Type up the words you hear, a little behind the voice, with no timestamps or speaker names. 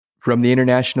From the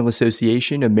International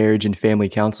Association of Marriage and Family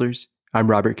Counselors,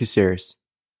 I'm Robert Caceres,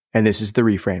 and this is The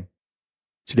Reframe.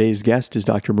 Today's guest is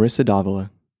Dr. Marissa Davala.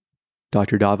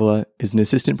 Dr. Davala is an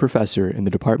assistant professor in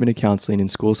the Department of Counseling and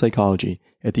School Psychology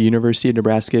at the University of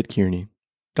Nebraska at Kearney.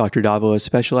 Dr. Davala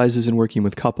specializes in working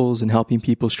with couples and helping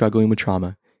people struggling with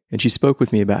trauma, and she spoke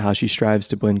with me about how she strives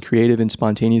to blend creative and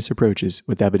spontaneous approaches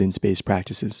with evidence-based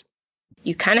practices.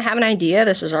 You kind of have an idea,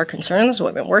 this is our concern, this is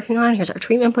what we've been working on, here's our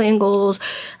treatment plan goals,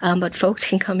 but folks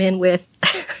can come in with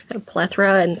a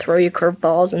plethora and throw you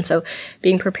curveballs, and so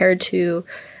being prepared to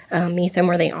meet them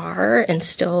where they are and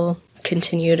still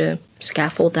continue to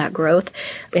scaffold that growth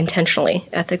intentionally,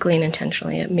 ethically and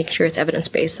intentionally, and make sure it's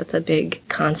evidence-based. That's a big,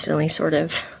 constantly sort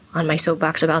of on my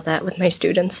soapbox about that with my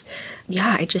students.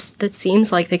 Yeah, that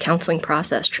seems like the counseling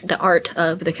process, the art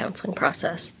of the counseling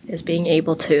process is being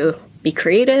able to be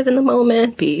creative in the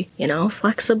moment, be,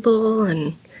 flexible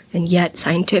and yet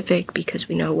scientific because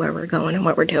we know where we're going and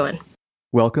what we're doing.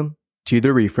 Welcome to The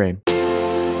Reframe.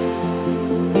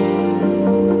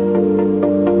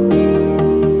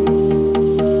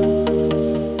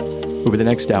 Over the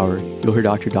next hour, you'll hear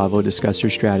Dr. Davala discuss her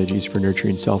strategies for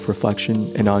nurturing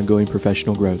self-reflection and ongoing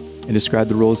professional growth, and describe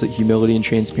the roles that humility and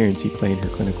transparency play in her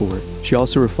clinical work. She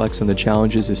also reflects on the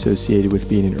challenges associated with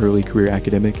being an early career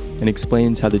academic and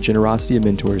explains how the generosity of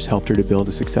mentors helped her to build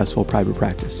a successful private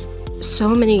practice. So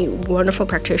many wonderful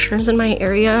practitioners in my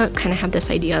area kind of have this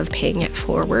idea of paying it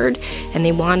forward, and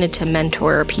they wanted to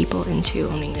mentor people into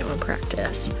owning their own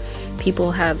practice.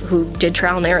 People who did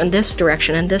trial and error in this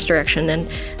direction and this direction, and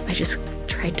I just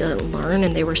tried to learn,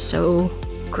 and they were so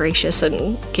gracious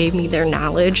and gave me their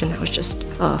knowledge, and that was just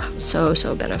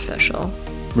so beneficial.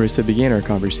 Marissa began our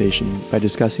conversation by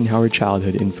discussing how her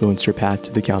childhood influenced her path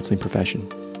to the counseling profession.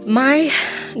 My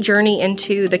journey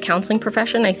into the counseling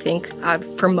profession, I think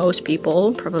for most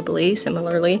people, probably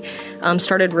similarly,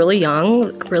 started really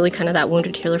young, really kind of that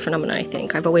wounded healer phenomenon, I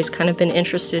think. I've always kind of been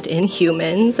interested in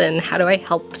humans and how do I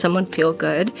help someone feel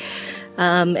good.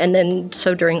 And then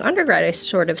so during undergrad, I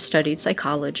sort of studied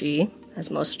psychology,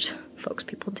 as most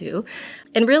people do.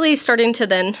 And really starting to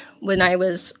then, when I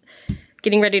was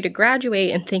getting ready to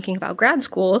graduate and thinking about grad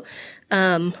school,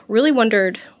 really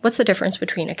wondered what's the difference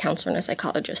between a counselor and a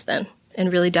psychologist then,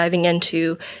 and really diving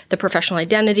into the professional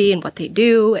identity and what they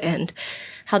do and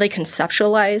how they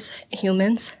conceptualize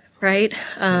humans, right?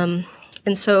 And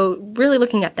so really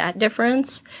looking at that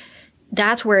difference,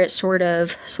 that's where it sort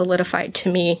of solidified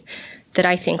to me that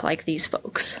I think like these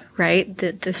folks, right?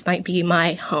 That this might be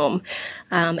my home.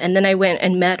 And then I went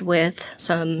and met with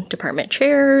some department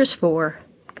chairs for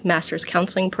master's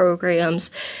counseling programs,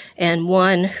 and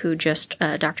one who just,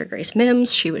 Dr. Grace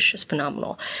Mims, she was just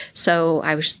phenomenal. So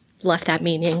I left that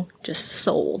meeting just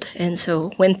sold. And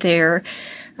so went there,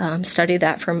 studied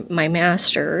that for my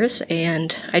master's,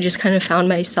 and I just kind of found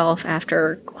myself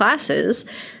after classes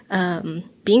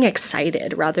being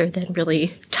excited rather than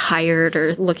really tired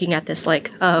or looking at this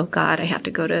like, oh God, I have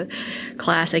to go to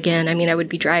class again. I mean, I would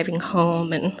be driving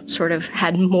home and sort of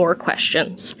had more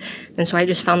questions. And so I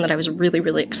just found that I was really,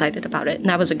 really excited about it. And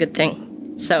that was a good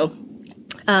thing. So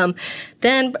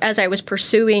then as I was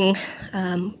pursuing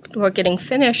or getting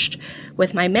finished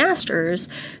with my master's,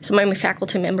 some of my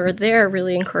faculty member there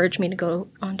really encouraged me to go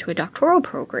onto a doctoral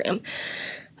program.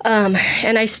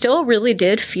 And I still really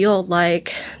did feel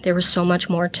like there was so much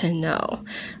more to know,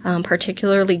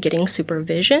 particularly getting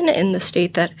supervision in the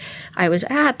state that I was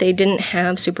at. They didn't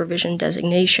have supervision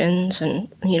designations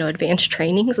and, advanced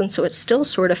trainings. And so it still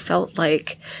sort of felt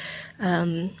like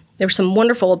there were some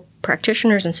wonderful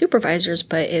practitioners and supervisors,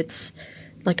 but it's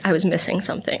like I was missing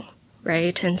something,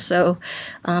 right? And so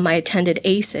I attended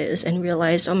ACEs and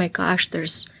realized, oh my gosh,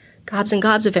 there's gobs and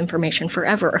gobs of information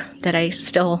forever that I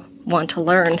still want to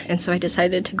learn. And so I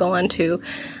decided to go on to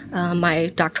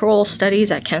my doctoral studies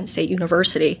at Kent State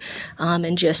University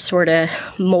and just sort of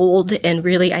mold and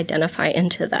really identify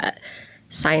into that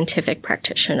scientific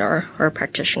practitioner or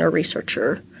practitioner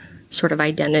researcher sort of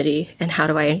identity, and how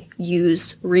do I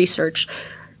use research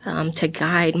to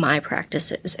guide my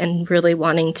practices, and really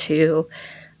wanting to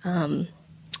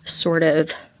sort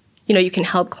of you can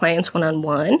help clients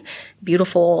one-on-one.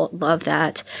 Beautiful, love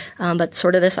that. But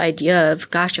sort of this idea of,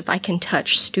 gosh, if I can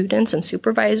touch students and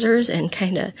supervisors and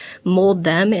kind of mold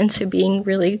them into being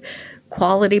really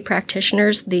quality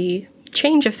practitioners, the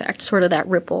change effect, sort of that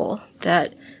ripple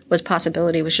that was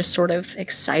possibility was just sort of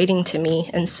exciting to me.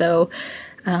 And so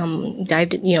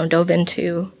dove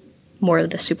into more of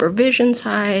the supervision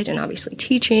side and obviously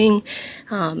teaching.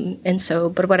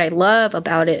 But what I love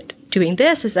about it doing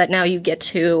this is that now I get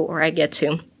to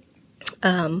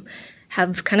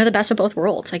have kind of the best of both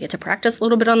worlds. I get to practice a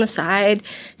little bit on the side,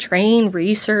 train,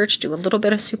 research, do a little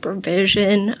bit of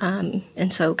supervision,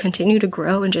 and so continue to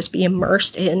grow and just be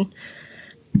immersed in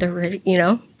the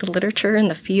literature and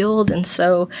the field. And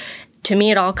so to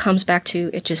me, it all comes back to,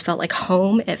 it just felt like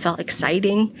home. It felt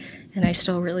exciting, and I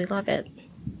still really love it.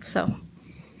 So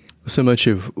much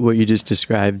of what you just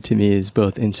described to me is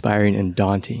both inspiring and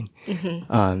daunting.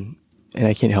 And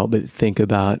I can't help but think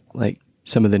about like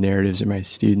some of the narratives of my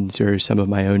students or some of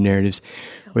my own narratives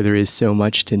where there is so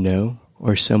much to know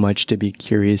or so much to be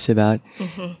curious about.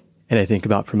 And I think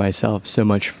about for myself, so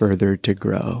much further to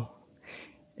grow.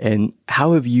 And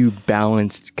how have you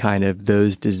balanced kind of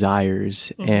those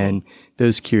desires and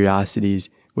those curiosities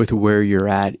with where you're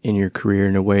at in your career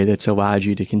in a way that's allowed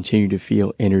you to continue to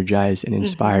feel energized and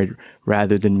inspired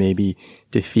rather than maybe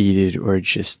defeated or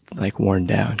just like worn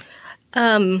down?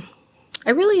 I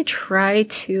really try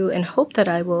to and hope that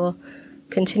I will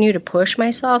continue to push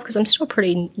myself because I'm still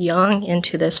pretty young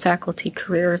into this faculty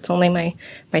career. It's only my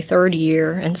third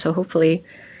year, and so hopefully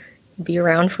be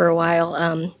around for a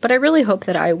while. But I really hope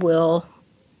that I will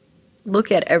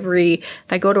look at if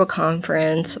I go to a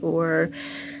conference or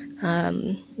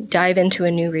dive into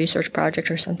a new research project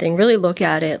or something, really look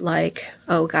at it like,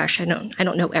 oh gosh, I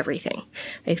don't know everything.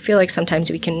 I feel like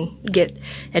sometimes we can get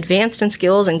advanced in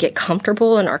skills and get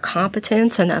comfortable in our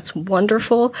competence, and that's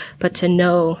wonderful, but to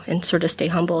know and sort of stay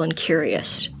humble and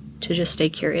curious, to just stay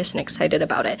curious and excited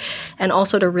about it. And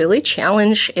also to really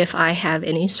challenge if I have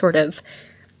any sort of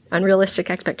unrealistic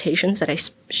expectations that I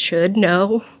should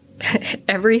know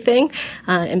everything,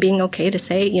 and being okay to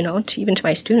say, even to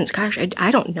my students, gosh, I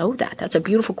don't know that. That's a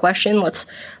beautiful question.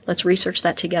 Let's research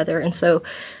that together. And so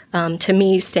to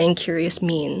me, staying curious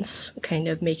means kind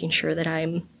of making sure that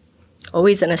I'm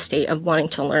always in a state of wanting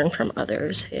to learn from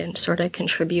others and sort of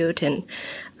contribute. And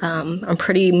I'm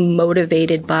pretty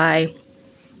motivated by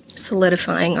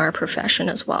solidifying our profession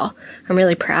as well. I'm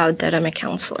really proud that I'm a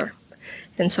counselor.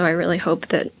 And so I really hope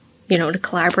that, to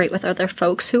collaborate with other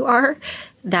folks who are,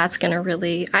 that's going to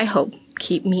really, I hope,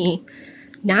 keep me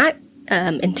not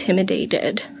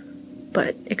intimidated,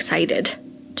 but excited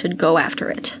to go after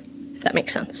it, if that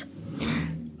makes sense.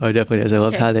 Oh, it definitely does. I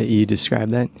love how that you describe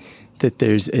that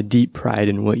there's a deep pride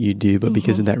in what you do, but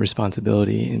because of that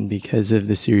responsibility and because of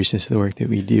the seriousness of the work that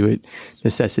we do, it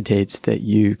necessitates that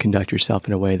you conduct yourself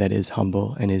in a way that is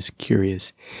humble and is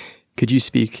curious. Could you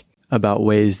speak about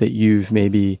ways that you've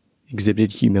maybe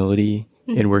exhibited humility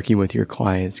in working with your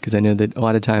clients? Because I know that a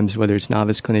lot of times, whether it's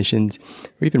novice clinicians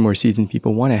or even more seasoned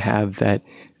people, want to have that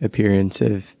appearance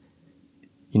of,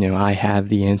 I have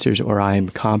the answers or I am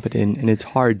competent. And it's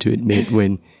hard to admit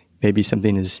when maybe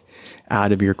something is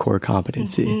out of your core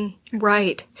competency.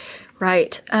 Right.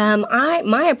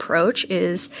 My approach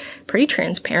is pretty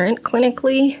transparent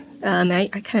clinically. I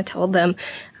kind of told them,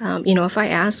 if I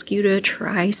ask you to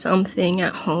try something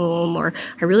at home, or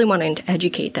I really want to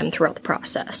educate them throughout the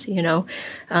process,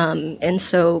 and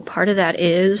so part of that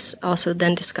is also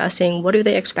then discussing what do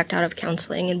they expect out of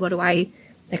counseling and what do I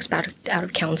expect out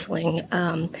of counseling,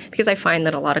 because I find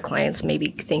that a lot of clients maybe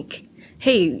think,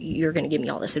 hey, you're going to give me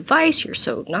all this advice, you're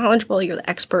so knowledgeable, you're the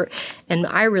expert, and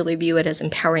I really view it as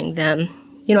empowering them.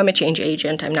 I'm a change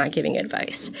agent, I'm not giving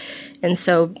advice. And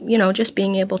so, just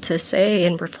being able to say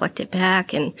and reflect it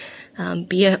back and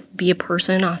be a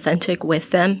person authentic with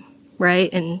them, right?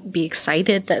 And be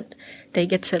excited that they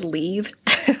get to leave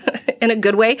in a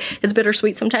good way. It's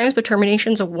bittersweet sometimes, but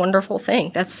termination's a wonderful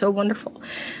thing. That's so wonderful.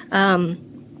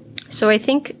 So I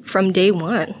think from day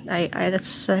one,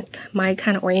 that's my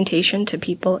kind of orientation to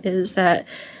people is that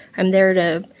I'm there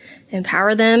to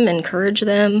empower them, encourage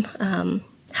them,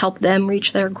 help them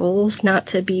reach their goals, not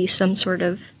to be some sort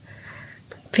of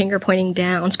finger pointing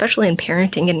down, especially in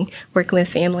parenting and working with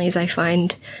families. I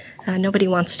find nobody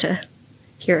wants to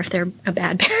hear if they're a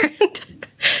bad parent.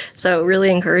 So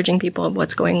really encouraging people of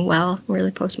what's going well,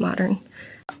 really postmodern.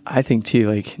 I think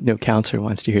too, no counselor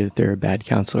wants to hear that they're a bad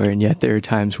counselor. And yet there are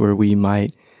times where we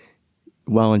might,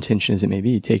 well-intentioned as it may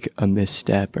be, take a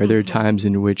misstep. Or there are times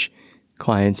in which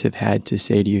clients have had to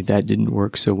say to you, that didn't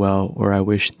work so well, or I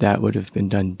wish that would have been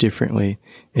done differently.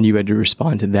 And you had to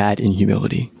respond to that in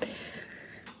humility.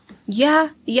 Yeah.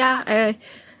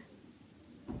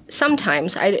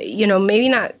 Sometimes, maybe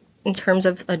not in terms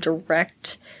of a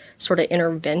direct sort of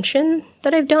intervention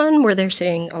that I've done where they're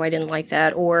saying, oh, I didn't like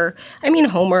that, or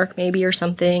homework maybe or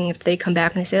something. If they come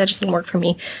back and they say that just didn't work for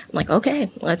me, I'm like, okay,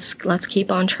 let's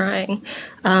keep on trying.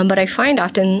 But I find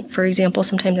often, for example,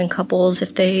 sometimes in couples,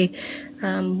 if they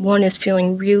one is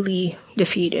feeling really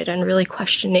defeated and really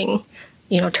questioning,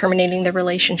 terminating the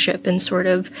relationship and sort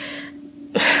of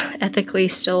ethically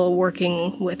still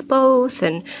working with both,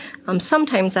 and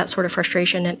sometimes that sort of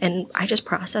frustration, and I just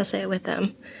process it with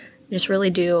them. I just really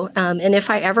do. And if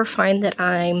I ever find that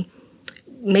I'm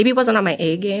maybe wasn't on my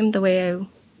A game the way I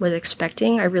was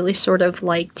expecting, I really sort of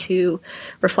like to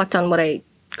reflect on what I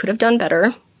could have done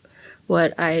better,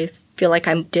 what I feel like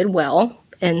I did well,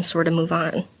 and sort of move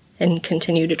on and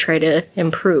continue to try to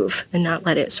improve and not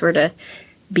let it sort of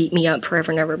beat me up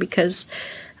forever and ever, because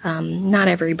not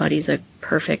everybody's a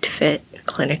perfect fit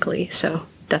clinically, so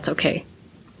that's okay.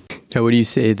 Now, would you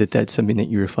say that that's something that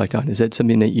you reflect on? Is that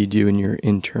something that you do in your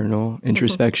internal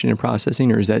introspection and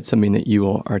processing, or is that something that you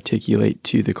will articulate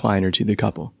to the client or to the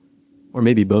couple? Or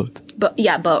maybe both? But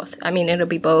yeah, both. I mean, it'll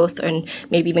be both, and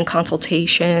maybe even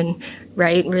consultation,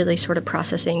 right? Really sort of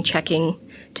processing, checking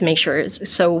to make sure.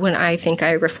 So when I think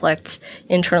I reflect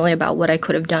internally about what I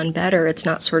could have done better, it's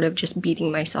not sort of just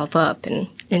beating myself up and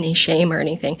any shame or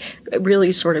anything,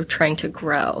 really sort of trying to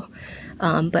grow.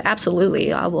 But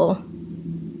absolutely, I will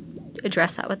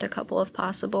address that with the couple if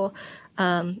possible,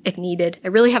 if needed. I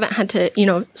really haven't had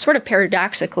to, sort of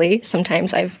paradoxically,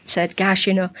 sometimes I've said, gosh,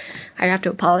 I have to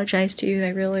apologize to you. I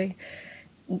really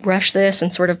rushed this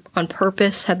and sort of on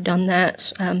purpose have done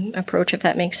that approach, if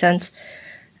that makes sense.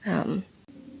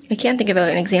 I can't think of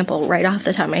an example right off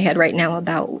the top of my head right now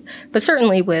but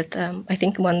certainly with, I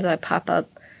think the ones that pop up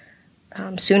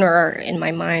sooner in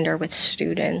my mind are with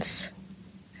students.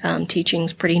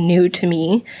 Teaching's pretty new to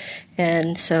me,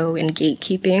 and so in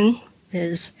gatekeeping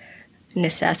is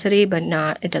necessity, but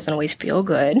it doesn't always feel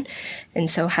good. And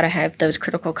so how to have those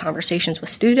critical conversations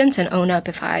with students and own up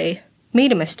if I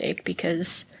made a mistake,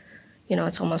 because,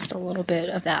 it's almost a little bit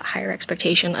of that higher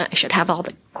expectation. I should have all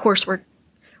the coursework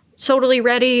totally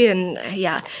ready, and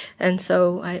yeah. And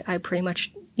so I pretty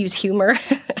much use humor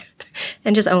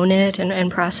and just own it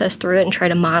and process through it and try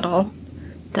to model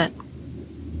that,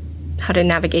 how to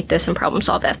navigate this and problem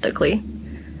solve ethically.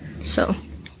 So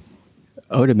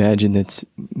I would imagine that's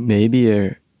maybe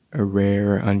a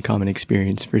rare or uncommon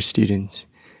experience for students.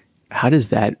 How does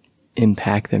that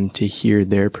impact them to hear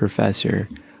their professor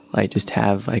just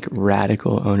have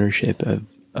radical ownership of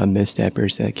a misstep, or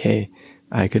say, hey,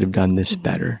 I could have done this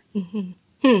better?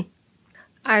 Mm-hmm.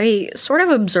 I sort of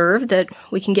observed that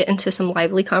we can get into some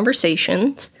lively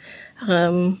conversations.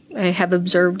 I have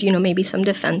observed, maybe some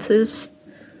defenses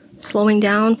slowing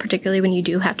down, particularly when you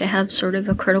do have to have sort of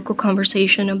a critical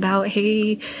conversation about,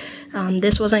 hey,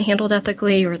 this wasn't handled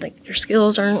ethically, or your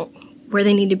skills aren't where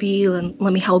they need to be, and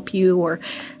let me help you, or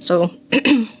so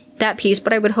that piece.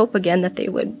 But I would hope again that they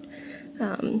would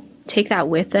take that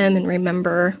with them and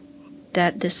remember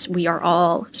that we are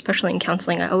all, especially in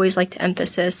counseling, I always like to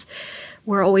emphasize,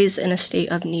 we're always in a state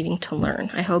of needing to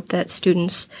learn. I hope that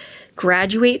students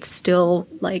graduate still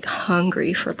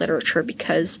hungry for literature,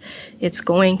 because it's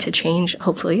going to change.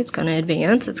 Hopefully it's going to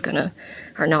advance.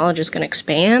 Our knowledge is going to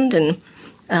expand.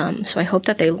 And so I hope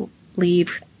that they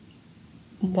leave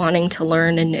wanting to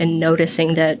learn and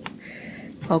noticing that,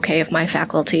 okay, if my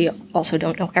faculty also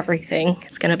don't know everything,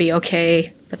 it's going to be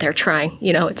okay, but they're trying.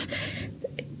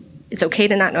 It's okay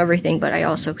to not know everything, but I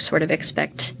also sort of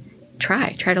expect,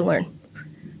 try to learn,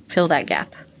 fill that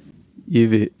gap.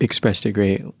 You've expressed a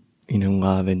great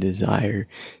love and desire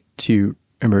to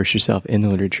immerse yourself in the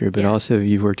literature, but also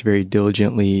you've worked very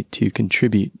diligently to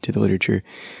contribute to the literature.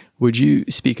 Would you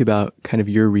speak about kind of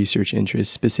your research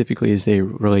interests, specifically as they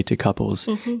relate to couples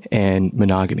and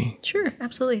monogamy? Sure,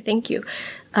 absolutely. Thank you.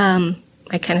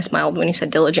 I kind of smiled when you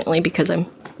said diligently, because I'm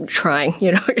trying,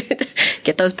 to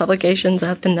get those publications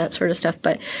up and that sort of stuff.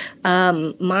 But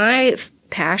my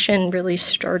passion really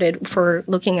started for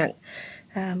looking at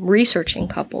researching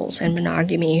couples and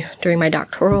monogamy during my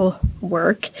doctoral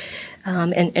work,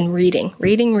 and reading,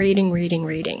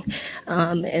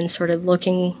 and sort of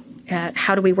looking at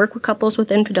how do we work with couples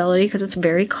with infidelity, because it's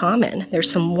very common. There's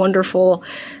some wonderful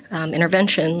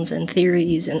interventions and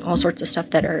theories and all sorts of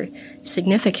stuff that are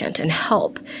significant and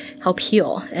help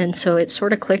heal. And so it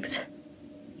sort of clicked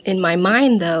in my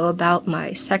mind, though, about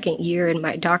my second year in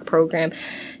my doc program,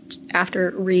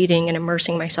 after reading and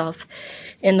immersing myself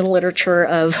in the literature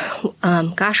of,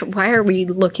 why are we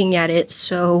looking at it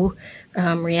so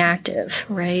reactive,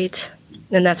 right?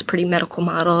 And that's a pretty medical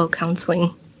model of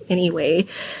counseling anyway,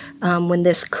 when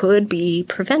this could be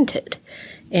prevented.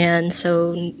 And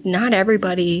so not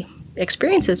everybody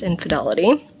experiences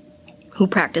infidelity who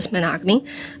practice monogamy.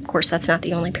 Of course, that's not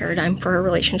the only paradigm for a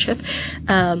relationship.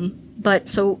 But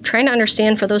so trying to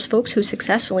understand for those folks who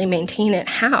successfully maintain it,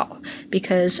 how?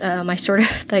 Because I sort of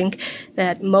think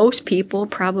that most people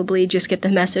probably just get the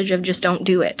message of just don't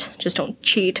do it, just don't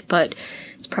cheat, but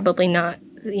it's probably not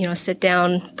sit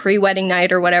down pre-wedding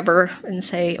night or whatever and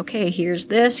say, okay, here's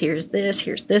this, here's this,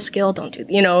 here's this skill. Don't do,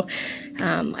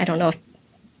 I don't know if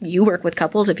you work with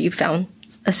couples, if you found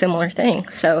a similar thing.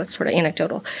 So it's sort of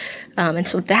anecdotal. And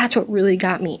so that's what really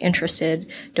got me interested,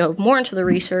 dove more into the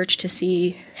research to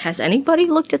see, has anybody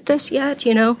looked at this yet,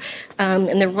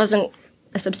 and there wasn't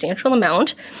a substantial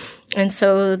amount. And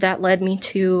so that led me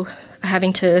to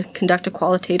having to conduct a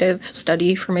qualitative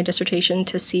study for my dissertation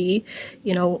to see,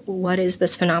 what is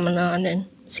this phenomenon and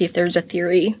see if there's a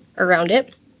theory around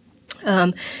it.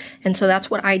 And so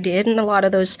that's what I did. And a lot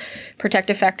of those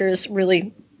protective factors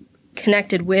really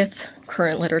connected with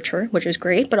current literature, which is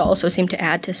great, but also seem to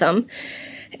add to some.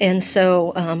 And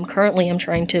so currently I'm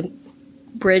trying to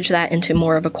bridge that into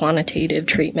more of a quantitative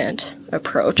treatment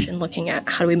approach and looking at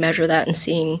how do we measure that and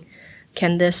seeing,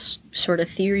 can this sort of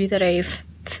theory that I've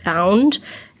found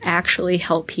actually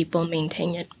help people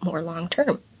maintain it more long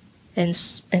term,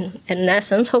 and in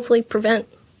essence, hopefully prevent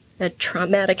a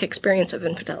traumatic experience of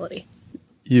infidelity.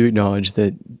 You acknowledge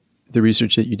that the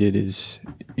research that you did is,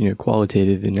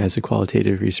 qualitative, and as a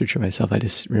qualitative researcher myself, I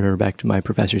just remember back to my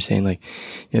professor saying,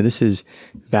 this is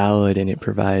valid and it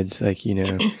provides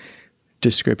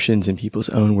descriptions in people's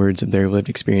own words of their lived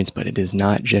experience, but it is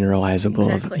not generalizable,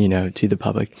 exactly. To the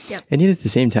public. Yep. And yet at the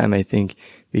same time, I think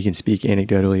we can speak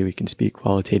anecdotally, we can speak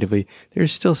qualitatively.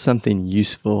 There's still something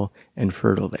useful and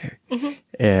fertile there. Mm-hmm.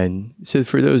 And so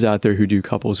for those out there who do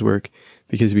couples work,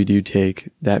 because we do take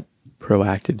that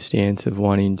proactive stance of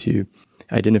wanting to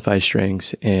identify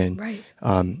strengths and right.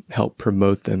 Help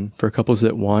promote them, for couples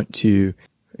that want to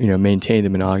maintain the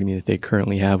monogamy that they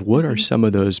currently have, what are some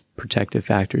of those protective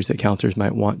factors that counselors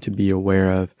might want to be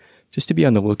aware of, just to be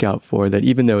on the lookout for, that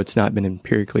even though it's not been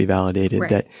empirically validated, right.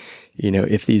 that,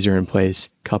 if these are in place,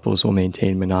 couples will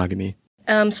maintain monogamy?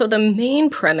 So the main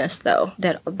premise, though,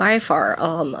 that by far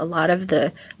all of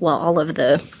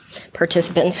the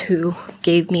participants who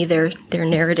gave me their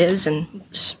narratives and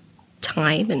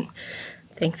time, and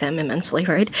thank them immensely,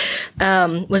 right,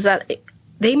 was that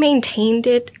they maintained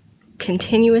it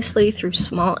continuously through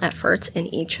small efforts in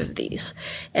each of these.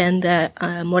 And that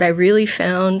what I really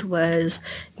found was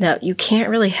that you can't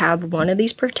really have one of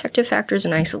these protective factors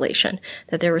in isolation,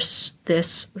 that there was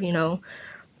this,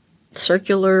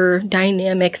 circular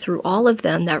dynamic through all of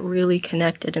them that really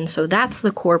connected. And so that's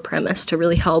the core premise to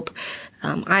really help.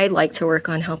 I like to work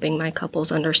on helping my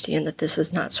couples understand that this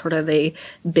is not sort of a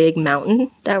big mountain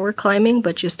that we're climbing,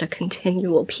 but just a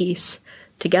continual piece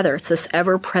together. It's this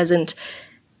ever-present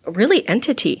really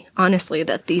entity, honestly,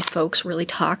 that these folks really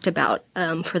talked about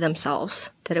for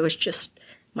themselves, that it was just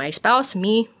my spouse,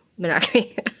 me,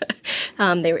 monogamy.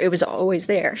 It was always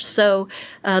there. So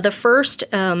the first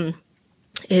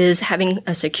is having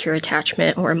a secure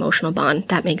attachment or emotional bond.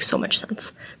 That makes so much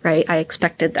sense, right? I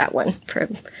expected that one,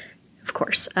 of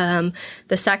course. The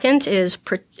second is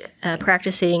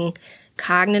practicing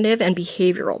cognitive and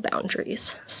behavioral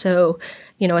boundaries. So,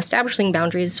 establishing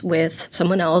boundaries with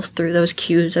someone else through those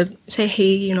cues of say,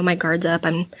 hey, my guard's up,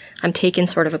 I'm taking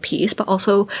sort of a piece, but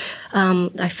also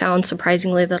I found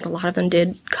surprisingly that a lot of them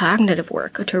did cognitive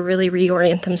work to really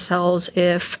reorient themselves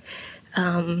if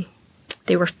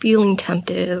they were feeling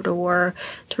tempted, or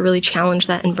to really challenge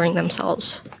that and bring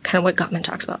themselves, kind of what Gottman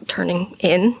talks about, turning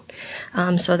in,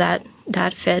 so that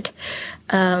fit.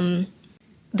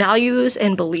 Values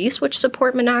and beliefs which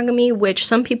support monogamy, which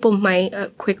some people might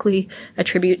quickly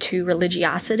attribute to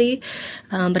religiosity,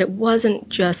 but it wasn't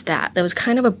just that. That was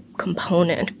kind of a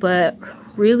component, but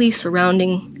really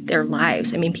surrounding their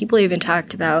lives. I mean, people even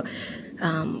talked about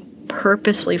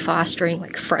purposely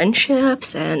fostering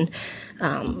friendships and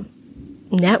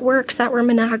networks that were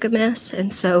monogamous.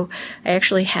 And so I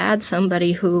actually had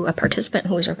a participant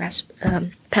who was a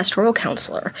pastoral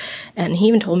counselor, and he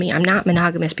even told me, I'm not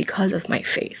monogamous because of my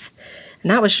faith. And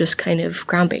that was just kind of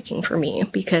groundbreaking for me,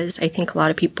 because I think a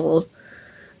lot of people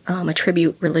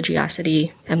attribute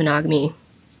religiosity and monogamy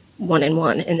one in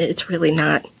one, and it's really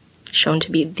not shown to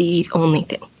be the only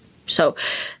thing. So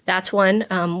that's one.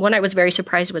 One I was very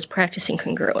surprised was practicing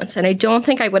congruence. And I don't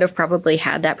think I would have probably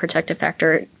had that protective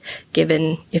factor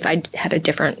given if I had a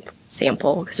different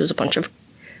sample, because it was a bunch of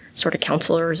sort of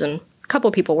counselors, and a couple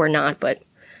of people were not, but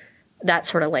that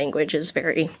sort of language is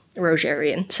very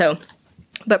Rogerian. So,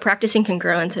 but practicing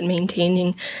congruence and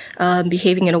maintaining,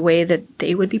 behaving in a way that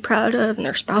they would be proud of and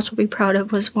their spouse would be proud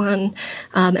of was one.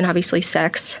 And obviously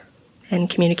sex and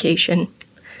communication,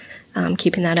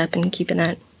 keeping that up and keeping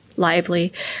that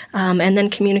lively, and then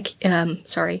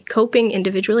coping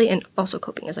individually and also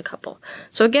coping as a couple.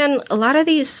 So again, a lot of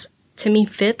these to me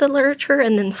fit the literature,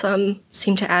 and then some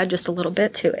seem to add just a little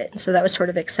bit to it. So that was sort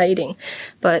of exciting,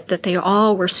 but that they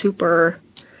all were super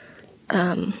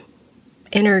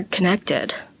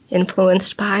interconnected,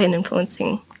 influenced by and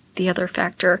influencing the other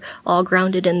factor, all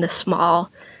grounded in the small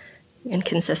and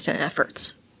consistent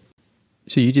efforts.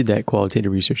 So you did that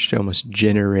qualitative research to almost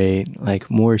generate like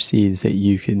more seeds that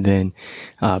you could then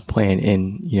plant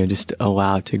and, just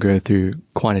allow to grow through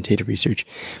quantitative research.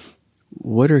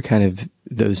 What are kind of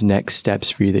those next steps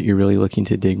for you that you're really looking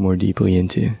to dig more deeply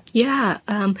into? Yeah.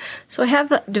 So I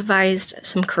have devised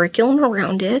some curriculum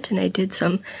around it, and I did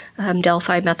some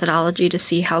Delphi methodology to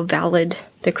see how valid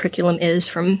the curriculum is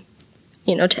from,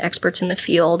 to experts in the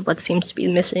field, what seems to be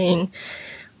missing,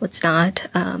 what's not.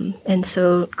 And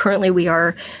so currently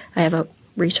I have a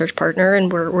research partner,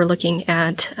 and we're looking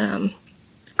at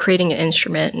creating an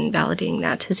instrument and validating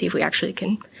that to see if we actually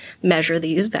can measure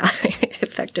these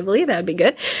effectively. That'd be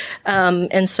good.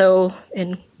 And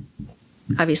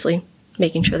obviously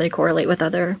making sure they correlate with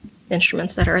other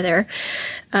instruments that are there.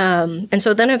 And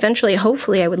so then eventually,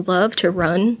 hopefully, I would love to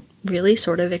run really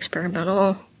sort of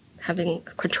experimental, having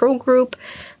a control group,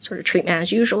 sort of treatment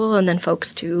as usual, and then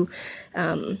folks to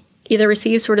either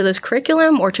receive sort of this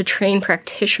curriculum or to train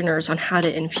practitioners on how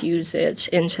to infuse it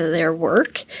into their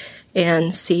work,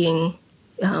 and seeing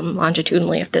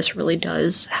longitudinally if this really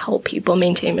does help people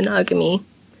maintain monogamy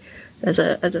as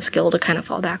a skill to kind of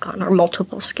fall back on, or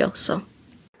multiple skills. So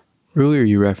earlier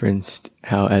you referenced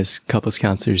how as couples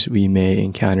counselors we may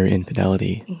encounter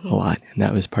infidelity a lot, and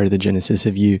that was part of the genesis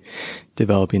of you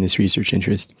developing this research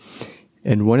interest.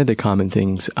 And one of the common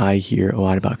things I hear a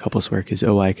lot about couples work is,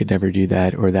 oh, I could never do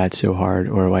that, or that's so hard,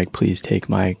 or like, please take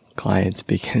my clients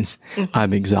because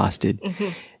I'm exhausted.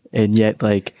 And yet,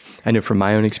 like, I know from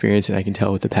my own experience, and I can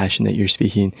tell with the passion that you're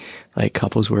speaking, like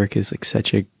couples work is like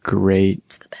such a great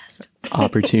it's the best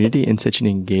opportunity and such an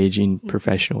engaging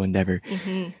professional endeavor.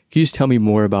 Can you just tell me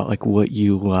more about like what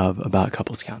you love about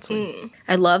couples counseling?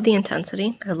 I love the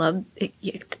intensity. I love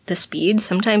the speed.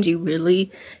 Sometimes you really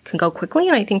can go quickly,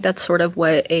 and I think that's sort of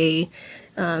what a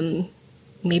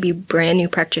maybe brand new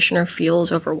practitioner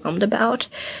feels overwhelmed about.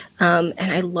 And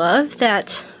I love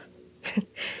that.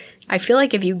 I feel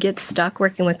like if you get stuck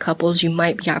working with couples, you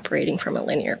might be operating from a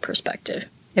linear perspective,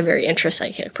 a very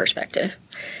introspective perspective.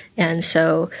 And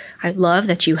so I love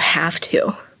that you have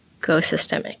to go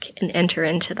systemic and enter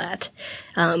into that.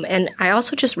 And I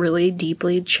also just really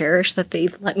deeply cherish that they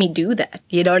let me do that.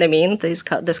 You know what I mean? This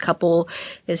couple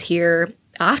is here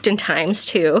oftentimes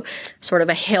too, sort of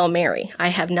a Hail Mary. I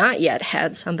have not yet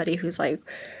had somebody who's like,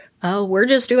 oh, we're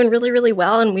just doing really, really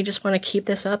well, and we just want to keep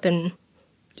this up, and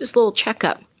just a little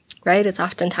checkup. Right? It's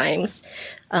oftentimes,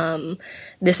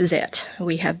 this is it.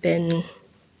 We have been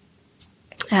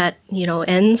at,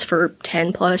 ends for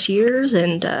 10 plus years,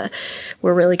 and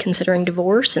we're really considering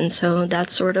divorce. And so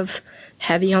that's sort of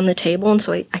heavy on the table. And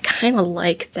so I kind of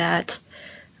like that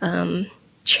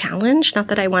challenge. Not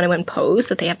that I want to impose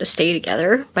that they have to stay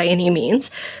together by any means,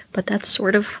 but that's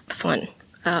sort of fun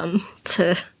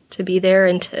to be there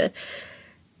and to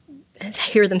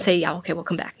hear them say, yeah, okay, we'll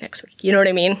come back next week. You know what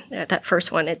I mean? That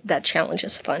first one, that challenge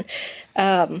is fun.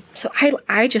 So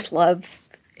I just love,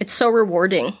 it's so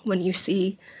rewarding when you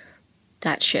see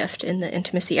that shift in the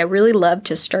intimacy. I really love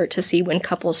to start to see when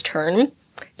couples turn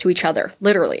to each other,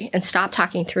 literally, and stop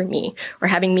talking through me or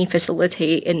having me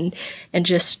facilitate and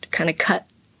just kind of cut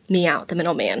me out, the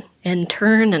middleman, and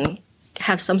turn and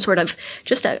have some sort of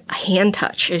just a hand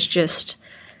touch is just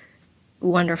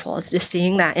wonderful. It's just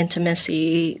seeing that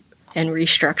intimacy and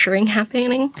restructuring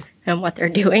happening and what they're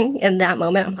doing in that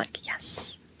moment. I'm like,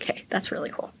 yes, okay, that's really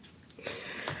cool.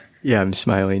 Yeah, I'm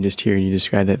smiling just hearing you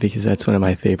describe that, because that's one of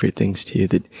my favorite things too,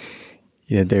 that,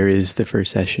 there is the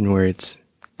first session where it's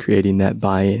creating that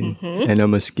buy-in and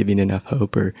almost giving enough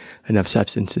hope or enough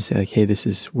substance to say like, hey, this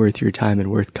is worth your time and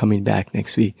worth coming back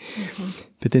next week.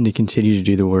 But then to continue to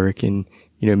do the work, and,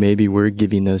 maybe we're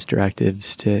giving those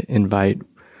directives to invite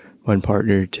one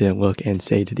partner to look and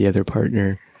say to the other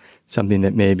partner something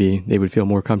that maybe they would feel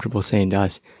more comfortable saying to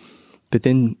us. But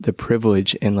then the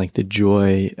privilege and like the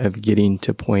joy of getting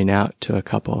to point out to a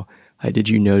couple, did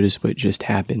you notice what just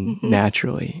happened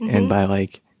naturally? And by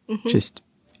like just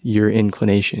your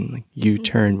inclination, like you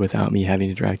turned without me having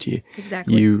to direct you.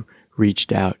 Exactly. You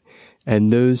reached out.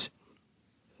 And those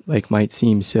like might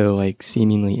seem so like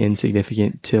seemingly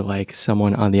insignificant to like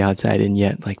someone on the outside, and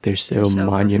yet like they're so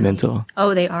monumental. Profound.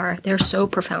 Oh, they are. They're so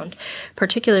profound,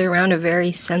 particularly around a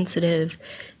very sensitive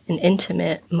and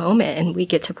intimate moment. And we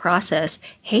get to process,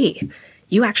 hey,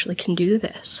 you actually can do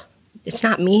this. It's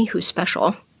not me who's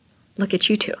special. Look at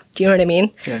you two. Do you know what I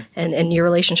mean? Yeah. And your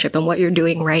relationship and what you're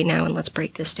doing right now. And let's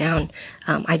break this down.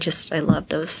 I love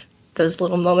those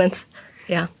little moments.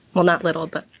 Yeah. Well, not little,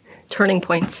 but turning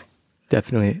points.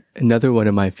 Definitely. Another one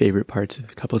of my favorite parts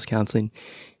of couples counseling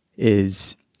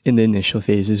is in the initial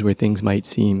phases where things might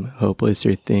seem hopeless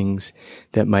or things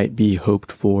that might be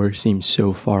hoped for seem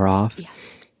so far off.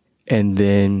 Yes. And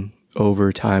then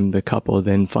over time, the couple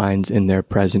then finds in their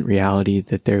present reality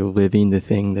that they're living the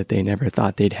thing that they never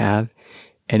thought they'd have.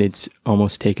 And it's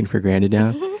almost taken for granted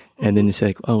now. And then it's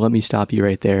like, oh, let me stop you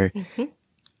right there.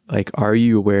 Like, are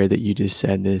you aware that you just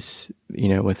said this,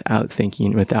 without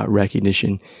thinking, without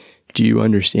recognition? Do you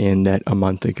understand that a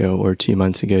month ago or 2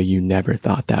 months ago, you never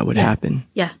thought that would happen?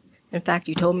 Yeah. In fact,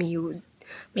 you told me you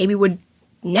would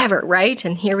never, right?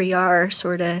 And here we are,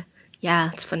 sort of,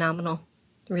 it's phenomenal.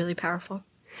 Really powerful.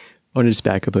 I want to just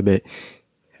back up a bit.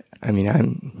 I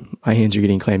mean, my hands are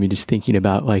getting clammy just thinking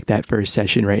about like that first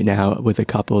session right now with a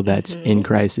couple that's in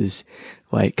crisis,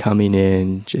 like coming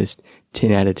in just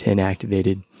 10 out of 10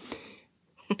 activated.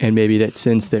 And maybe that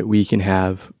sense that we can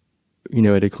have,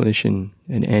 at a clinician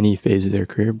in any phase of their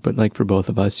career, but like for both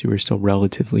of us who are still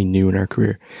relatively new in our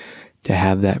career, to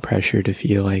have that pressure to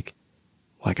feel like,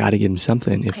 well, I got to give them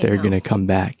something if they're going to come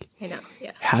back. I know,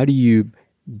 yeah. How do you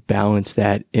balance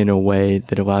that in a way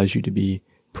that allows you to be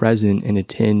present and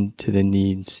attend to the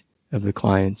needs of the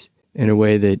clients in a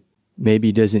way that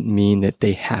maybe doesn't mean that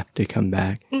they have to come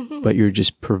back, but you're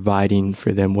just providing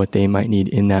for them what they might need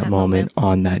in that moment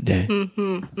on that day?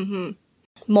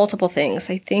 Multiple things.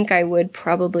 I think I would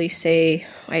probably say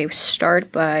I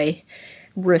start by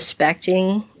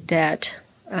respecting that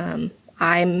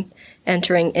I'm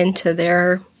entering into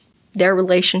their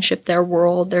relationship, their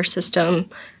world, their system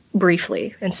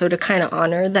briefly. And so to kind of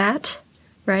honor that,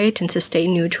 right? And to stay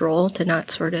neutral, to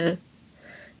not sort of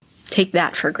take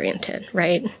that for granted,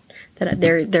 right? That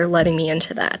they're letting me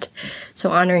into that.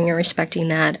 So honoring and respecting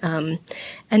that.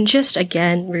 And just,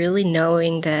 again, really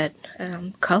knowing that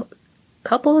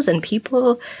couples and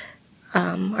people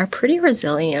are pretty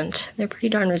resilient. They're pretty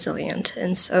darn resilient.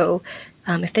 And so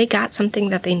if they got something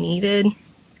that they needed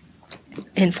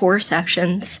in 4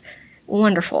 sessions,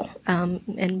 wonderful,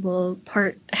 and we'll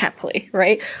part happily,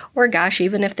 right? Or gosh,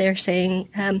 even if they're saying,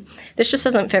 this just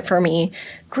doesn't fit for me,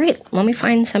 great, let me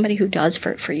find somebody who does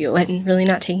fit for you, and really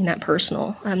not taking that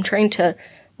personal. I'm trying to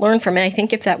learn from it. I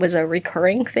think if that was a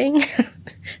recurring thing,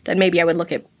 then maybe I would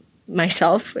look at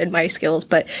myself and my skills,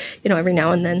 but, every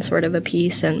now and then sort of a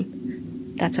piece,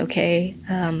 and that's okay.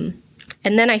 And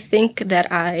then I think that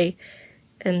I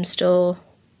am still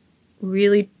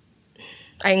really,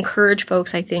 I encourage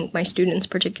folks, I think my students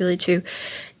particularly, to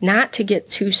not to get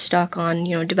too stuck on,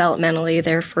 developmentally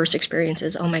their first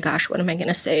experiences. Oh my gosh, what am I going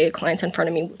to say? A client's in front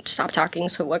of me, stop talking,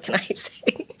 so what can I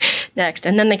say next?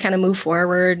 And then they kind of move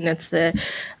forward, and it's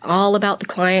all about the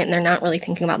client, and they're not really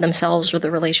thinking about themselves or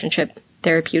the relationship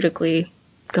therapeutically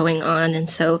going on. And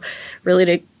so really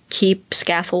to keep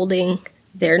scaffolding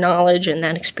their knowledge and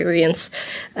that experience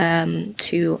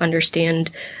to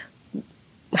understand,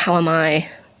 how am I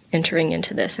entering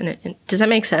into this, and does that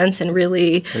make sense? And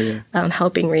really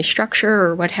helping restructure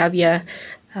or what have you,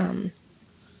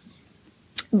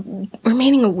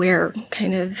 remaining aware,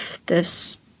 kind of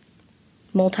this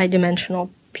multidimensional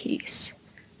piece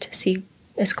to see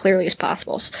as clearly as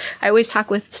possible. So I always talk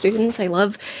with students. I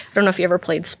don't know if you ever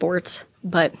played sports,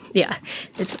 but yeah,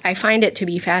 I find it to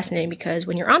be fascinating because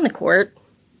when you're on the court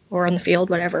or on the field,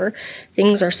 whatever,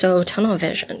 things are so tunnel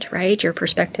visioned, right? Your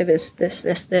perspective is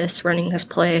this, running this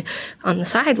play. On the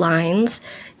sidelines,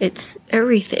 it's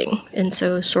everything. And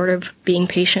so sort of being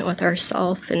patient with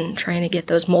ourselves and trying to get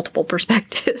those multiple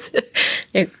perspectives,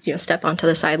 step onto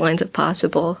the sidelines if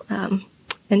possible,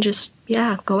 and just,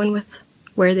 going with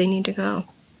where they need to go.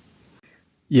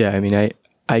 Yeah, I mean,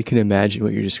 I can imagine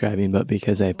what you're describing, but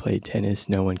because I played tennis,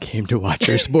 no one came to watch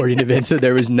our sporting event, so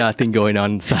there was nothing going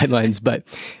on in the sidelines. But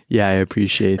yeah, I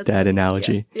appreciate that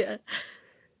analogy. Yeah.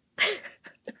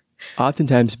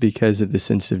 Oftentimes, because of the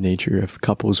sensitive nature of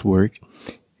couples work,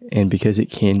 and because it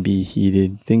can be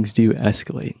heated, things do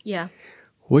escalate. Yeah.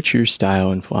 What's your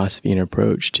style and philosophy and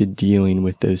approach to dealing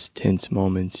with those tense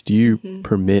moments? Do you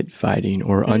permit fighting,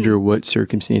 or under what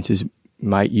circumstances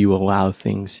might you allow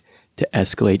things to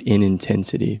escalate in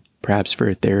intensity, perhaps for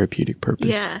a therapeutic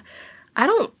purpose? Yeah.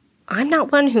 I'm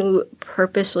not one who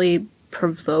purposely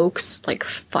provokes like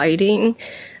fighting,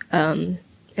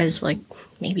 as like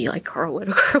maybe like Carl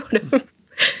Whitaker would have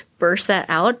burst that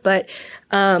out. But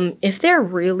if they're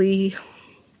really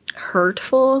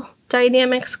hurtful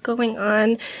dynamics going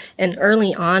on and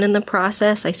early on in the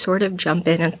process, I sort of jump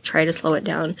in and try to slow it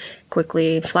down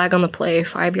quickly, flag on the play,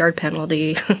 5-yard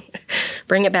penalty,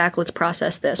 bring it back, let's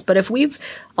process this. But if we've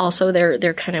also,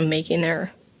 they're kind of making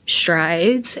their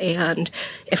strides, and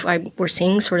if we're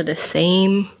seeing sort of the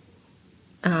same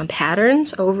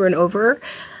patterns over and over,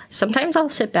 sometimes I'll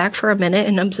sit back for a minute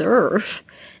and observe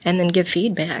and then give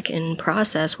feedback and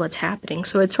process what's happening.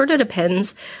 So it sort of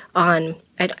depends on,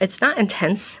 it's not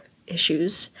intense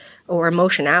issues or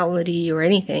emotionality or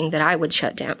anything that I would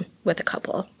shut down with a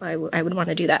couple. I would want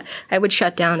to do that. I would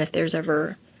shut down if there's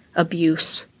ever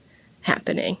abuse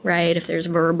happening, right? If there's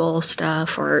verbal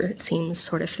stuff or it seems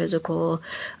sort of physical,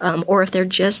 or if they're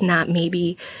just not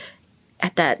maybe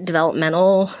at that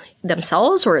developmental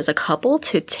themselves or as a couple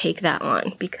to take that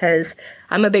on. Because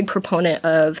I'm a big proponent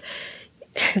of,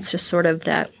 it's just sort of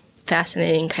that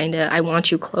fascinating kind of, I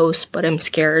want you close, but I'm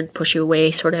scared, push you away,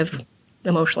 sort of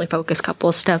emotionally focused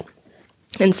couple stuff.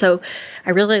 And so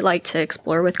I really like to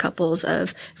explore with couples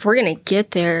of, if we're going to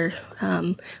get there,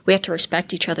 we have to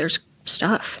respect each other's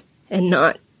stuff and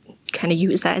not kind of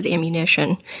use that as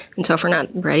ammunition. And so if we're not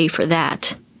ready for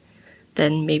that,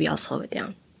 then maybe I'll slow it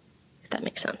down, if that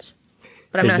makes sense.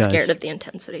 But I'm not scared of the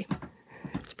intensity.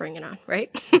 Let's bring it on, right?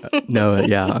 No,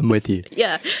 yeah, I'm with you.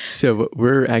 Yeah. So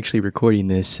we're actually recording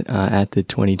this at the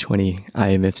 2020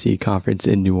 IMFC conference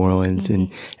in New Orleans. Mm-hmm.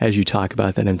 And as you talk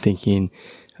about that, I'm thinking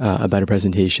about a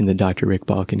presentation that Dr. Rick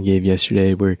Balkin gave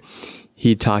yesterday where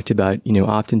he talked about,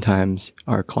 oftentimes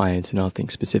our clients, and I'll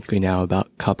think specifically now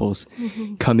about couples,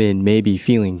 come in maybe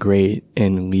feeling great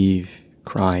and leave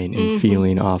crying and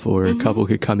feeling awful, or a couple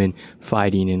could come in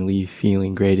fighting and leave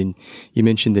feeling great. And you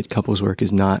mentioned that couples work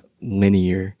is not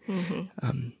linear.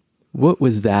 What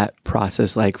was that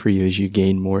process like for you as you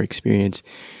gained more experience,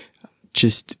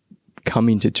 just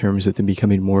coming to terms with and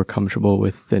becoming more comfortable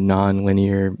with the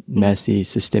non-linear, messy,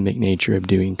 systemic nature of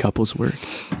doing couples work?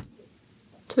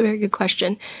 It's a very good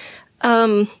question.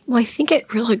 Well, I think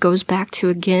it really goes back to,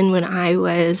 again, when I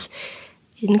was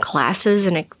in classes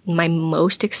and my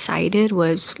most excited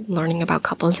was learning about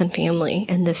couples and family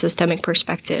and the systemic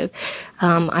perspective.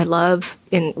 I love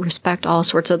and respect all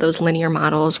sorts of those linear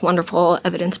models, wonderful,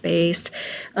 evidence-based.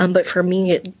 But for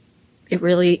me, it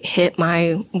really hit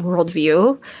my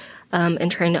worldview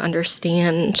and trying to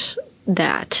understand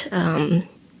that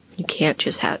you can't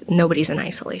just have, nobody's in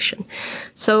isolation.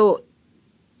 So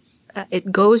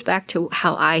it goes back to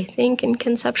how I think and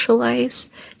conceptualize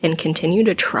and continue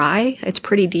to try. It's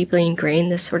pretty deeply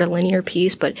ingrained, this sort of linear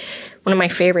piece, but one of my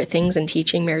favorite things in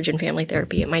teaching marriage and family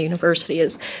therapy at my university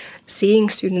is seeing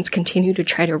students continue to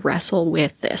try to wrestle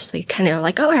with this. They kind of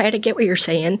like, all right, I get what you're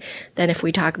saying. Then if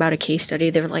we talk about a case study,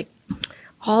 they're like,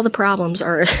 all the problems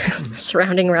are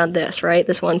surrounding around this, right?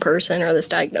 This one person or this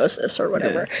diagnosis or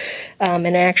whatever. And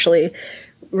I actually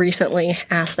recently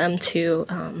asked them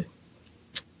to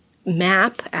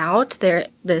map out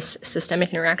this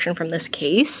systemic interaction from this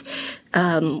case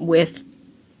with,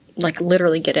 like,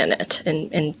 literally get in it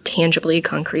and tangibly,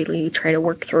 concretely try to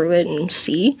work through it and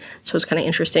see. So it's kind of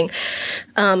interesting.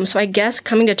 So I guess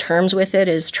coming to terms with it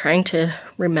is trying to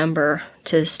remember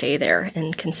to stay there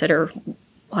and consider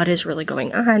what is really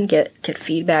going on, get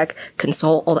feedback,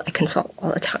 consult all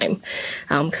the time,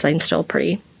 because I'm still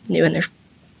pretty new and there's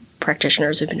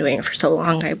practitioners who've been doing it for so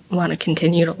long. I want to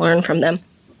continue to learn from them.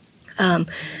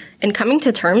 And coming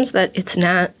to terms that it's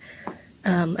not,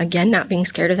 again, not being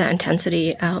scared of that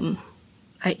intensity. Kind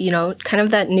of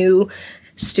that new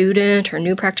student or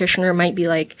new practitioner might be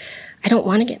like, I don't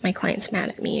want to get my clients mad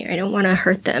at me. I don't want to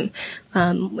hurt them.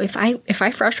 If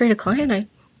I frustrate a client, I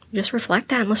just reflect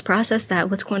that and let's process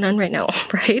that. What's going on right now,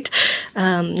 right?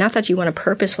 Not that you want to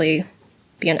purposely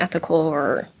be unethical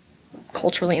or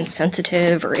culturally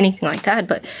insensitive or anything like that,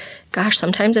 but gosh,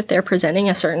 sometimes if they're presenting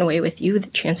a certain way with you, the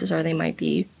chances are they might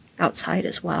be outside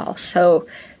as well. So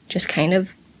just kind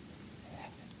of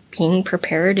being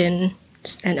prepared in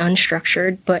an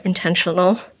unstructured but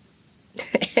intentional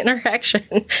interaction,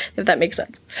 if that makes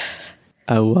sense.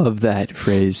 I love that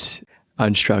phrase,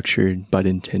 unstructured but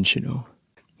intentional.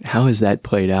 How has that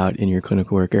played out in your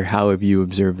clinical work, or how have you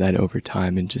observed that over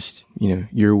time and just,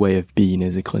 your way of being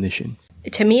as a clinician?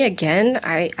 To me, again,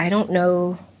 I don't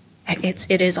know.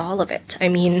 It is all of it. I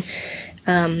mean,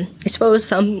 I suppose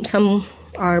some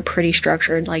are pretty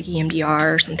structured, like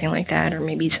EMDR or something like that, or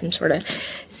maybe some sort of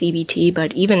CBT.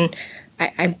 But even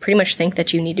I pretty much think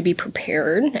that you need to be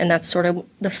prepared, and that's sort of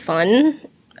the fun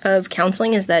of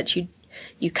counseling, is that you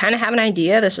kind of have an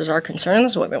idea. This is our concern.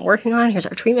 This is what we've been working on. Here's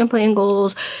our treatment plan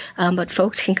goals. But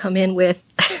folks can come in with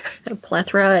a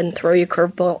plethora and throw you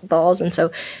curveballs. And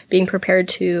so being prepared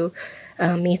to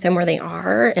meet them where they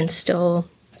are and still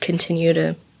continue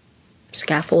to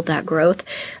scaffold that growth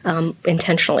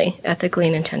intentionally, ethically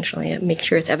and intentionally. Make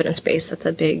sure it's evidence-based. That's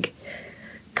a big,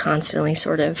 constantly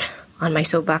sort of on my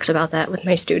soapbox about that with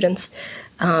my students.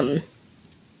 That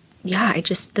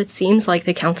seems like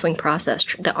the counseling process,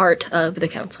 the art of the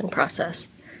counseling process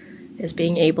is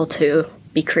being able to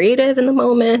be creative in the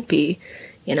moment, be,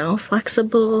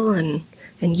 flexible and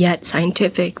yet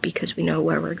scientific because we know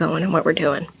where we're going and what we're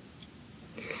doing.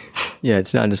 Yeah,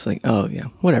 it's not just like, oh, yeah,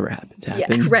 whatever happens. Yeah,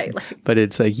 right. But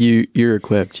it's like you're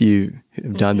equipped, you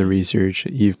have done the research,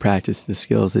 you've practiced the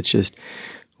skills. It's just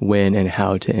when and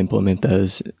how to implement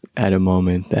those at a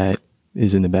moment that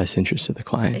is in the best interest of the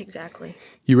client. Exactly.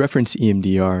 You referenced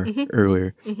EMDR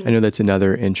earlier. I know that's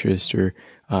another interest or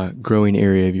growing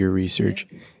area of your research.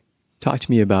 Yeah. Talk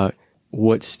to me about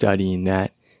what studying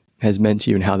that has meant to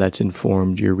you and how that's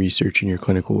informed your research and your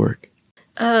clinical work.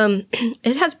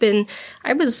 It has been,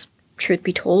 I was, truth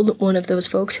be told, one of those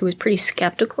folks who was pretty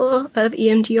skeptical of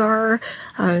EMDR,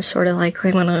 sort of like,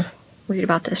 I want to read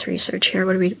about this research here.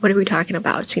 What are we talking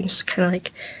about? It seems kind of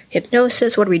like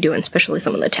hypnosis. What are we doing? Especially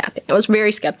some of the tapping. I was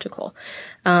very skeptical.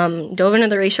 Dove into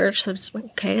the research. So I was like,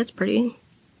 okay, it's pretty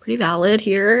valid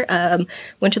here.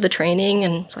 Went to the training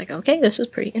and was like, okay, this is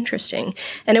pretty interesting.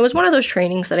 And it was one of those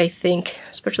trainings that I think,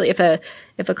 especially if a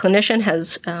clinician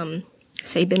has,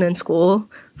 say, been in school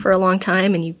for a long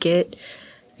time and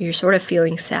you're sort of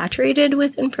feeling saturated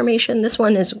with information. This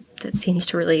one that seems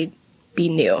to really be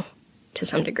new to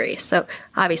some degree. So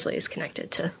obviously it's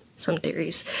connected to some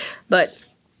theories. But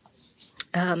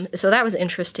so that was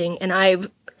interesting. And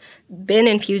I've been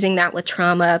infusing that with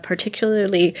trauma,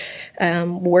 particularly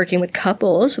working with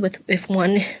couples if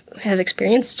one has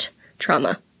experienced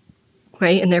trauma,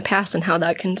 right, in their past, and how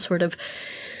that can sort of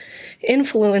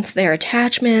influence their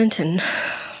attachment and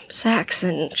sex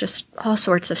and just all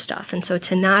sorts of stuff. And so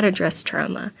to not address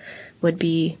trauma would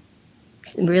be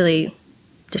really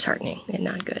disheartening and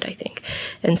not good, I think.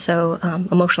 And so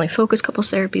emotionally focused couples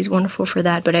therapy is wonderful for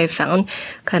that. But I've found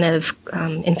kind of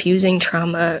infusing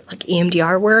trauma, like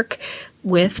EMDR work,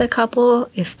 with a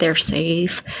couple if they're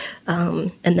safe,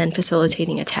 and then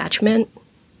facilitating attachment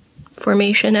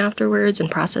formation afterwards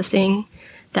and processing.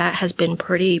 That has been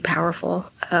pretty powerful.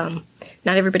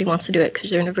 Not everybody wants to do it because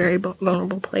they're in a very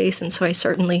vulnerable place. And so I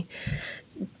certainly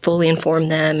fully inform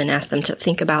them and ask them to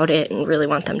think about it and really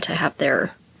want them to have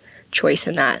their choice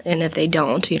in that. And if they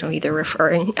don't, either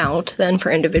referring out then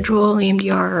for individual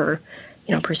EMDR or,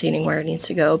 proceeding where it needs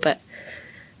to go. But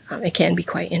it can be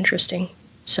quite interesting.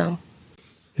 So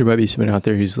there might be someone out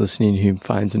there who's listening who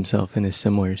finds himself in a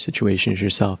similar situation as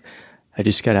yourself. I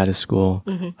just got out of school.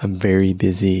 I'm very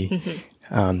busy.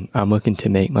 I'm looking to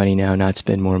make money now, not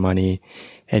spend more money.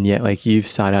 And yet, like, you've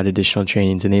sought out additional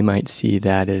trainings, and they might see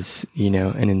that as,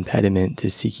 an impediment to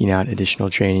seeking out additional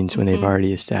trainings when they've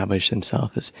already established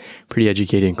themselves as a pretty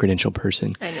educated and credentialed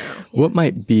person. I know. Yes. What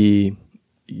might be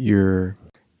your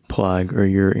plug or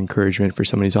your encouragement for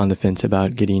somebody who's on the fence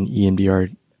about getting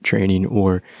EMDR training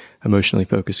or emotionally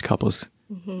focused couples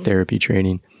therapy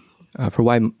training for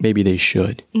why maybe they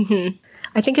should?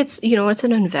 I think it's, it's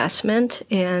an investment,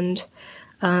 and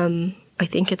I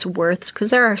think it's worth,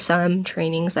 because there are some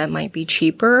trainings that might be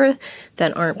cheaper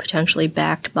that aren't potentially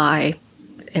backed by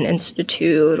an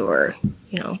institute or,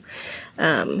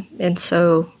 and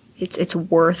so it's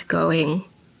worth going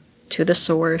to the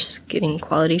source, getting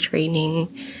quality training,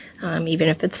 even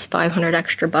if it's $500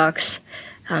 extra bucks,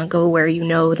 go where you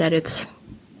know that it's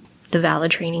the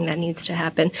valid training that needs to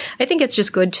happen. I think it's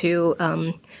just good to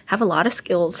have a lot of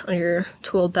skills on your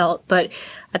tool belt, but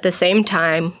at the same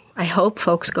time, I hope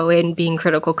folks go in being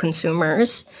critical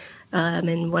consumers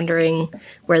and wondering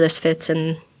where this fits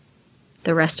in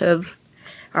the rest of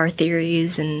our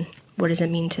theories and what does it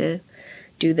mean to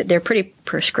do that. They're pretty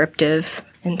prescriptive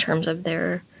in terms of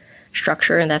their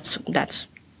structure, and that's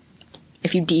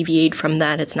if you deviate from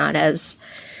that, it's not as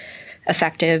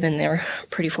effective, and they're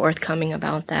pretty forthcoming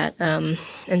about that.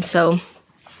 And so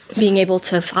being able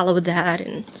to follow that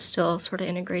and still sort of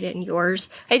integrate it in yours,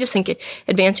 I just think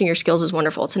advancing your skills is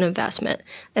wonderful. It's an investment.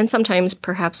 And sometimes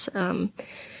perhaps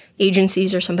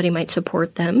agencies or somebody might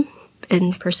support them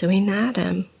in pursuing that.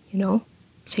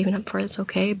 Saving up for it's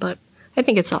okay. But I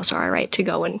think it's also all right to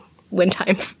go when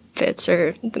time fits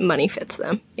or the money fits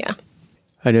them. Yeah.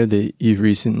 I know that you've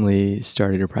recently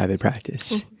started a private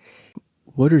practice.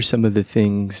 What are some of the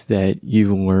things that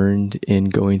you've learned in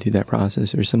going through that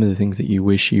process, or some of the things that you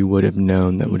wish you would have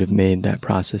known that would have made that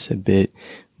process a bit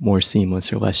more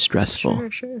seamless or less stressful?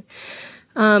 Sure.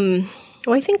 Well,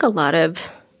 I think a lot of,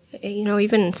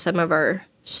 even some of our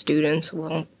students,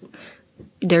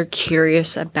 they're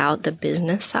curious about the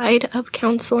business side of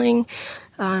counseling.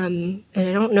 And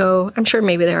I don't know, I'm sure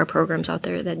maybe there are programs out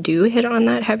there that do hit on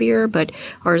that heavier, but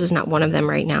ours is not one of them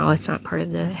right now. It's not part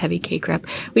of the heavy K-CREP.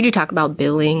 We do talk about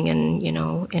billing and,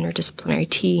 interdisciplinary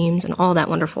teams and all that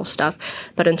wonderful stuff.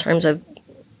 But in terms of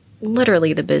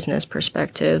literally the business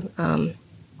perspective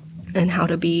and how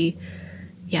to be,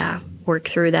 work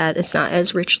through that. It's not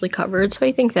as richly covered. So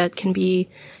I think that can be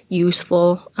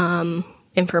useful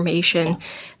information.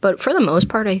 But for the most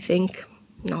part, I think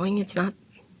knowing it's not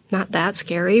that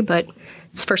scary, but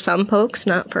it's for some folks,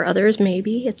 not for others,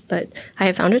 maybe. But I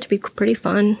have found it to be pretty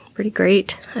fun, pretty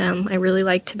great. I really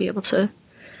like to be able to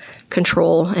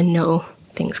control and know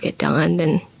things get done,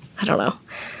 and I don't know,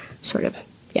 sort of,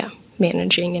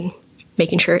 managing and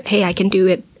making sure, hey, I can do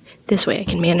it this way, I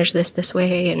can manage this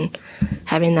way, and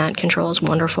having that control is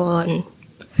wonderful and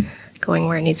going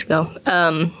where it needs to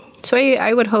go. So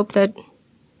I would hope that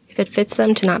if it fits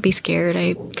them to not be scared.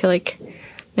 I feel like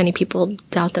many people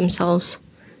doubt themselves.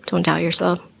 Don't doubt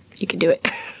yourself. You can do it.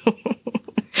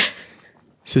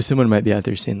 So someone might be out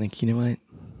there saying, like, you know what?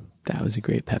 That was a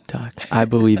great pep talk. I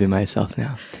believe in myself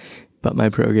now. But my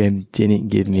program didn't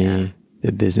give me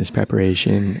the business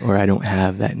preparation, or I don't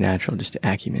have that natural just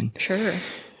acumen. Sure.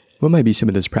 What might be some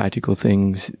of those practical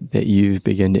things that you've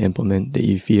begun to implement that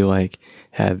you feel like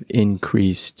have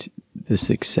increased the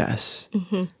success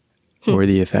or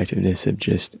the effectiveness of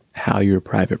just how your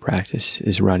private practice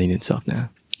is running itself now?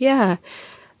 Yeah.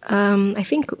 I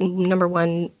think number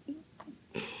one,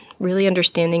 really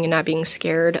understanding and not being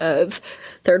scared of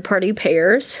third-party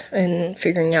payers and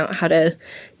figuring out how to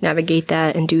navigate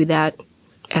that and do that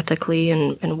ethically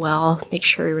and well. Make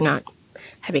sure you're not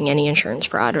having any insurance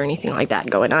fraud or anything like that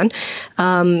going on.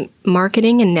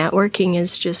 Marketing and networking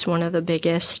is just one of the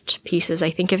biggest pieces, I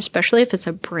think, especially if it's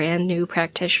a brand new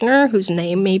practitioner whose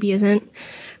name maybe isn't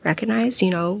recognized.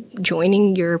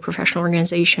 Joining your professional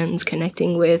organizations,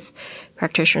 connecting with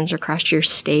practitioners across your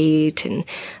state, and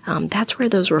that's where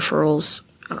those referrals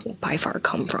by far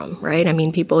come from, right? I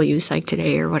mean, people use Psych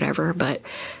Today or whatever, but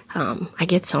I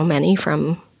get so many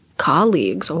from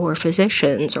colleagues or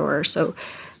physicians, or so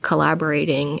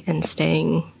collaborating and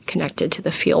staying connected to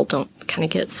the field. Don't kind of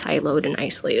get siloed and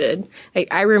isolated.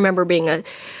 I remember being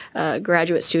a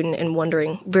graduate student and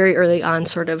wondering very early on,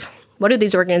 sort of, what do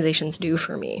these organizations do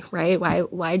for me, right?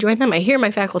 Why join them? I hear my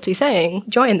faculty saying,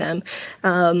 join them.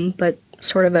 But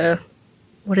sort of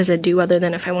what does it do other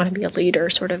than if I want to be a leader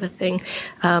sort of a thing?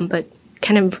 But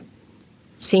kind of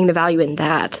seeing the value in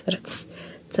that it's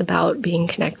about being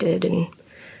connected, and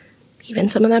even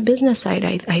some of that business side,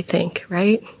 I think,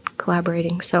 right?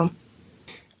 Collaborating. So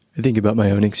I think about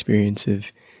my own experience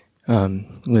of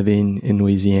living in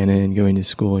Louisiana and going to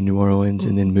school in New Orleans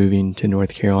and then moving to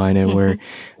North Carolina where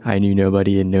I knew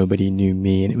nobody and nobody knew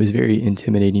me. And it was very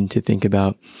intimidating to think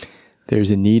about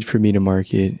there's a need for me to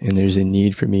market and there's a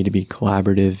need for me to be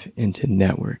collaborative and to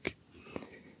network.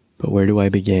 But where do I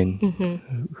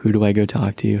begin? Who do I go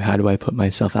talk to? How do I put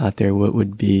myself out there? What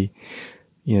would be,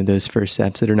 those first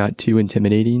steps that are not too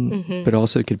intimidating, but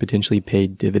also could potentially pay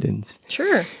dividends?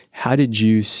 Sure. How did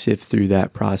you sift through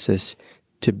that process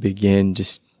to begin,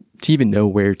 just to even know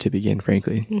where to begin,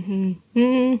 frankly?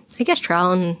 I guess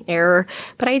trial and error.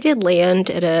 But I did land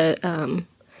at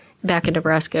back in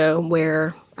Nebraska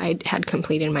where I had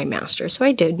completed my master's. So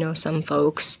I did know some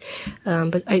folks,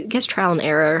 but I guess trial and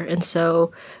error. And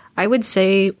so I would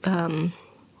say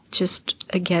just,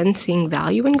 again, seeing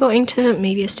value in going to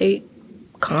maybe a state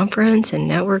conference and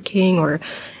networking, or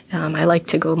I like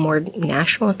to go more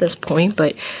national at this point,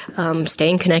 but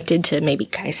staying connected to maybe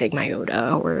Chi Sigma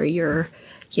Iota or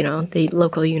the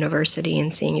local university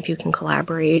and seeing if you can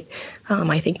collaborate.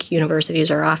 I think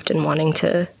universities are often wanting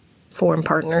to form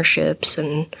partnerships,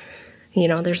 and,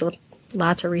 there's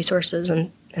lots of resources,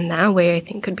 and that way I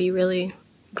think could be really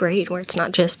great, where it's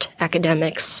not just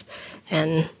academics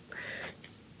and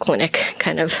clinic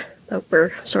kind of, but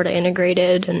we're sort of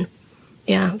integrated, and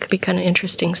it could be kind of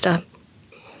interesting stuff.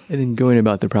 And then going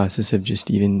about the process of just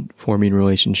even forming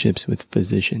relationships with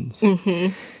physicians.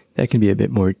 That can be a bit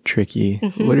more tricky.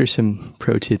 What are some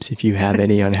pro tips, if you have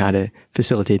any, on how to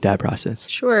facilitate that process?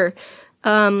 Sure.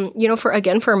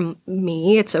 For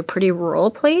me, it's a pretty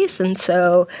rural place. And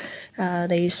so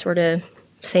they sort of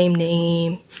same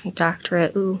name,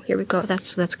 doctorate. Ooh, here we go.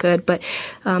 That's good. But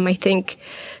I think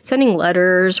sending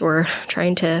letters or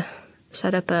trying to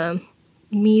set up a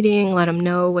meeting, let them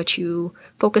know what you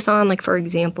focus on. Like, for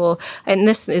example, and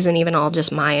this isn't even all just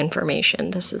my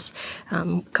information. This is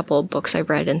a couple of books I've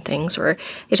read and things where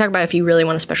they talk about if you really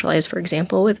want to specialize, for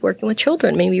example, with working with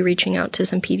children, maybe reaching out to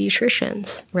some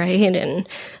pediatricians, right? And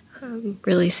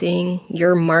really seeing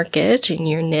your market and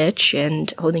your niche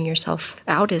and holding yourself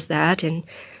out as that, and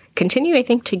continue, I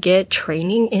think, to get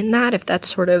training in that. If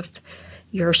that's sort of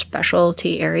your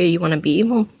specialty area you want to be,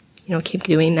 well, keep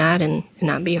doing that and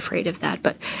not be afraid of that.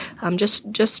 But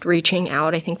just reaching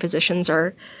out. I think physicians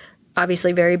are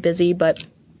obviously very busy,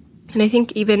 and I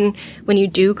think even when you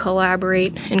do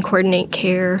collaborate and coordinate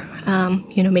care,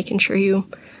 making sure you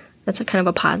that's a kind of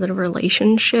a positive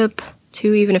relationship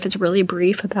too, even if it's really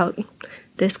brief about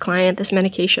this client, this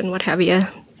medication, what have you.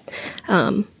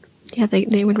 Yeah,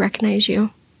 they would recognize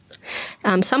you.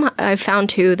 I've found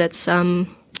too that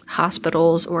some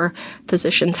hospitals or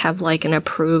physicians have like an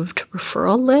approved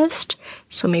referral list.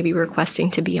 So maybe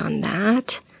requesting to be on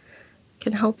that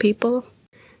can help people.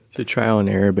 So trial and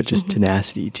error, but just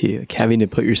tenacity too. Like having to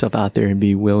put yourself out there and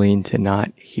be willing to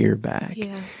not hear back.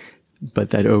 Yeah. But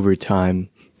that over time,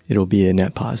 it'll be a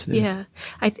net positive. Yeah.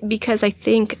 Because I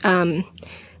think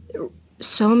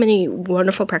so many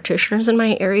wonderful practitioners in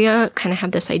my area kind of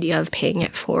have this idea of paying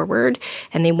it forward,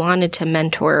 and they wanted to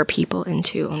mentor people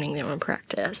into owning their own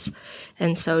practice.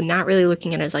 And so not really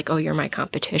looking at it as like, oh, you're my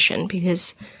competition,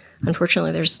 because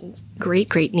unfortunately there's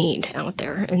great need out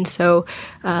there. And so,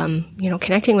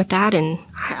 connecting with that, and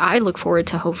I look forward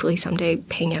to hopefully someday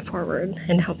paying it forward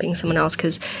and helping someone else,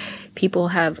 because people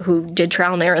who did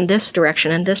trial and error in this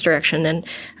direction and this direction. And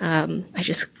I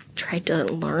just tried to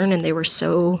learn, and they were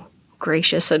so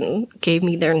gracious and gave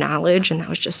me their knowledge, and that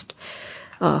was just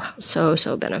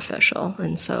so beneficial.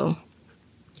 And so,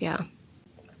 yeah,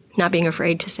 not being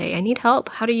afraid to say, I need help.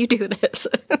 How do you do this?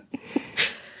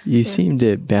 You seem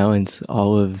to balance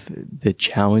all of the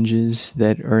challenges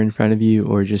that are in front of you,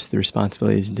 or just the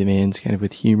responsibilities and demands, kind of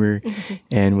with humor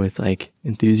and with like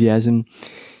enthusiasm.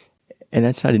 And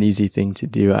that's not an easy thing to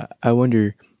do. I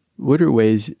wonder, what are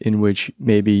ways in which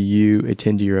maybe you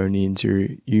attend to your own needs, or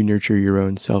you nurture your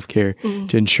own self-care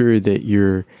to ensure that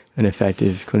you're an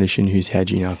effective clinician who's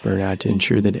hedging off burnout, to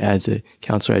ensure that as a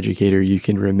counselor educator, you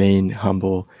can remain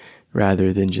humble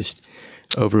rather than just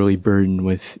overly burdened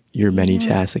with your many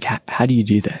tasks? Like, how do you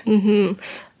do that?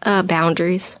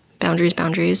 Boundaries.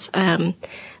 I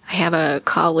have a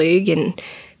colleague, and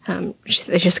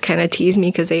they just kind of tease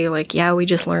me because they like, yeah, we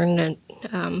just learned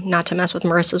not to mess with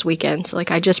Marissa's weekends.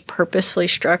 Like, I just purposefully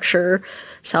structure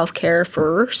self-care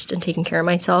first and taking care of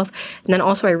myself. And then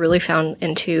also I really found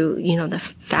into, the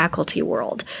faculty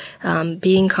world,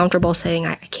 being comfortable saying,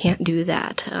 I can't do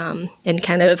that. And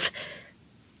kind of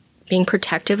being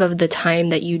protective of the time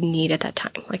that you need at that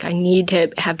time. Like, I need to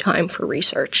have time for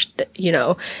research,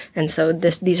 and so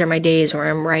these are my days where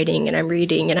I'm writing and I'm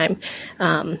reading and I'm,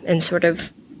 and sort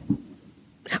of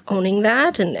owning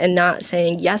that and not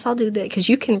saying, yes, I'll do that. Because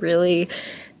you can really,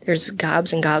 there's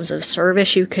gobs and gobs of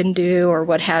service you can do or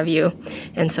what have you.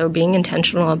 And so being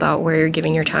intentional about where you're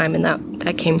giving your time, and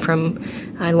that came from,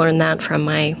 I learned that from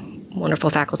my wonderful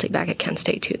faculty back at Kent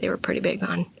State too. They were pretty big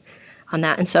on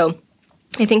that. And so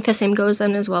I think the same goes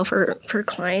then as well for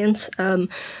clients,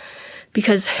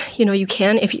 because, you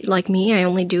can, if you, like me, I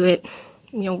only do it,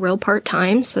 real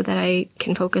part-time so that I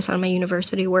can focus on my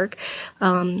university work.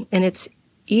 And it's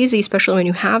easy, especially when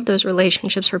you have those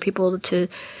relationships, for people to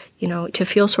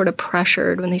feel sort of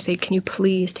pressured when they say, can you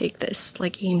please take this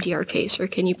like EMDR case, or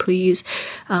can you please,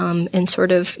 and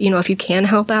sort of, if you can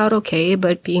help out, okay,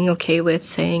 but being okay with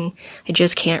saying, I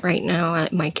just can't right now,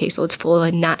 my caseload's full,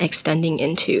 and not extending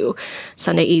into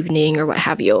Sunday evening or what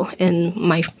have you, and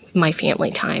my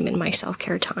family time and my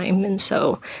self-care time. And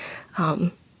so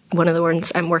one of the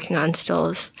ones I'm working on still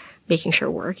is making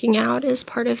sure working out is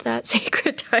part of that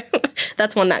sacred time.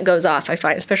 That's one that goes off, I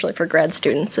find, especially for grad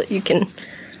students, that you can,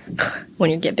 when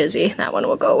you get busy, that one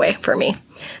will go away for me.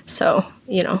 So,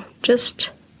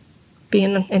 just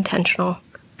being intentional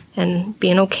and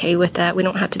being okay with that. We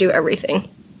don't have to do everything.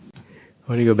 I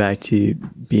want to go back to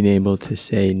being able to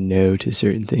say no to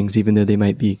certain things, even though they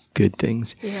might be good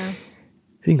things. Yeah.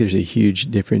 I think there's a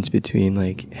huge difference between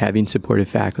like having supportive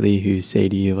faculty who say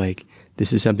to you, like,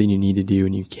 this is something you need to do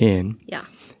and you can,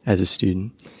 as a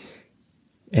student,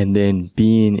 and then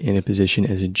being in a position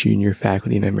as a junior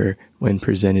faculty member when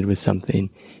presented with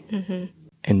something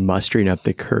and mustering up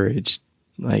the courage,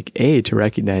 like, A, to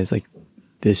recognize like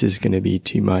this is going to be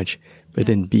too much, but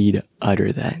then B, to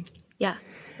utter that. Yeah,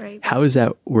 right. How has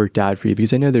that worked out for you?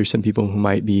 Because I know there's some people who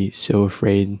might be so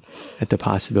afraid at the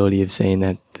possibility of saying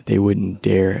that they wouldn't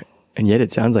dare, and yet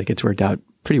it sounds like it's worked out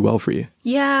pretty well for you.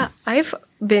 Yeah, I've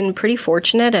been pretty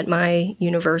fortunate at my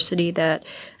university that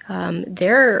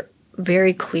they're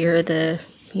very clear. The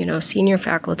senior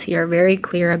faculty are very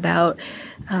clear about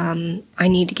I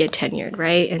need to get tenured,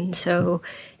 right? And so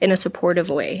in a supportive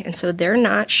way. And so they're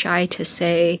not shy to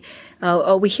say,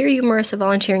 oh, we hear you, Marissa,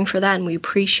 volunteering for that, and we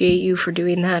appreciate you for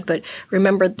doing that. But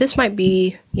remember, this might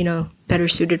be, better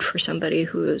suited for somebody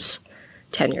who is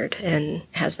tenured and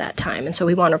has that time. And so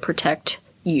we want to protect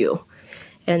you.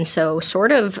 And so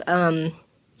sort of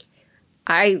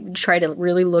I try to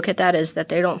really look at that as that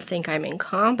they don't think I'm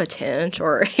incompetent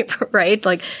or, right?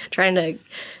 Like trying to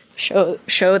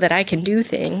show that I can do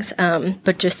things,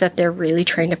 but just that they're really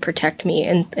trying to protect me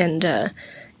and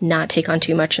not take on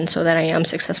too much, and so that I am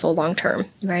successful long term,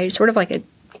 right? Sort of like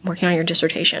working on your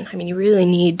dissertation. I mean, you really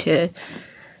need to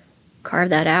carve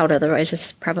that out, otherwise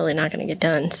it's probably not going to get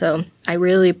done. So I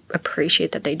really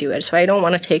appreciate that they do it. So I don't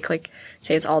want to take,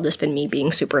 say it's all just been me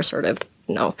being super assertive.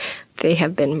 No, they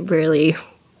have been really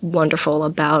wonderful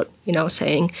about,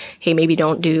 saying, hey, maybe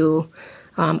don't do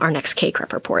our next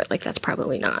K-CREP report. That's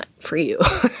probably not for you.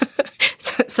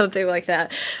 Something like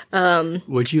that.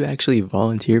 Would you actually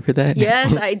volunteer for that?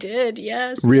 Yes, I did.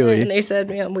 Yes. Really? And they said,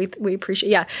 we appreciate,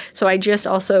 yeah. So I just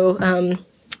also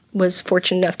was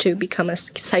fortunate enough to become a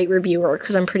site reviewer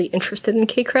because I'm pretty interested in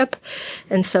K-CREP.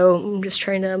 And so I'm just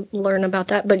trying to learn about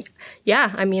that. But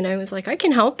yeah, I was like, I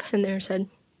can help. And they said,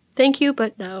 thank you,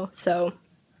 but no. So,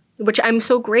 which I'm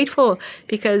so grateful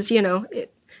because,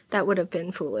 that would have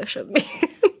been foolish of me.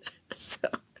 So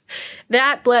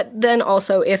that, but then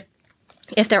also if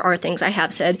there are things I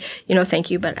have said,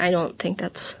 thank you, but I don't think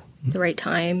that's the right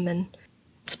time. And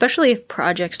especially if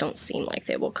projects don't seem like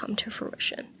they will come to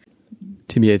fruition.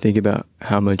 To me, I think about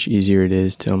how much easier it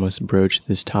is to almost broach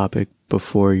this topic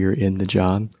before you're in the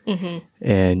job. Mm-hmm.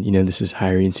 And, this is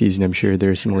hiring season. I'm sure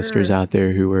there are some listeners out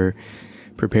there who are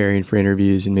preparing for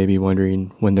interviews and maybe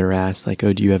wondering when they're asked,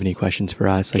 oh, do you have any questions for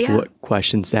us? What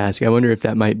questions to ask? I wonder if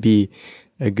that might be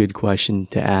a good question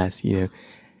to ask.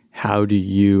 How do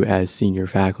you as senior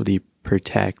faculty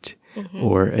protect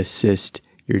or assist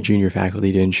your junior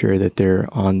faculty to ensure that they're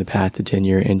on the path to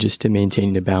tenure and just to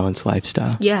maintaining a balanced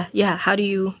lifestyle? Yeah. How do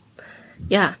you,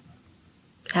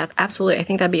 absolutely. I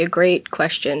think that'd be a great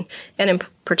question. And in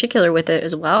particular with it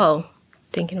as well,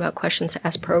 thinking about questions to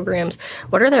ask programs,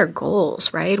 what are their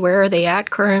goals, right? Where are they at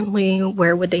currently?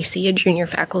 Where would they see a junior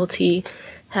faculty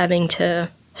having to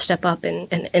step up and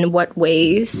in what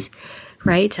ways,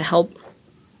 right, to help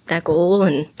that goal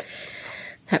and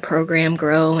that program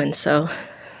grow? And so,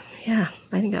 yeah,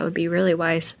 I think that would be really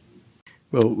wise.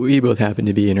 Well, we both happen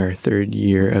to be in our third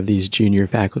year of these junior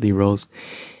faculty roles.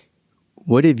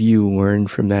 What have you learned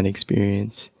from that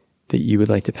experience that you would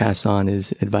like to pass on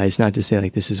as advice? Not to say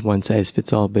this is one size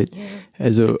fits all, but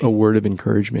as a word of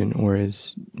encouragement or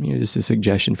as just a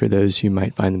suggestion for those who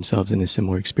might find themselves in a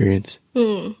similar experience.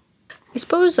 I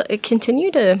suppose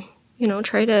continue to,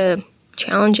 try to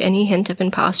challenge any hint of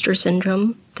imposter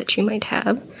syndrome that you might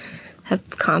have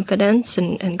confidence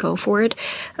and go for it.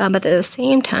 But at the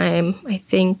same time, I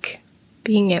think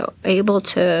being able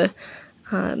to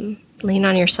lean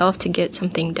on yourself to get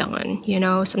something done.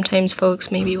 Sometimes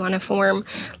folks maybe want to form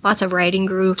lots of writing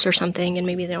groups or something and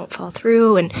maybe they don't fall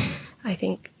through. And I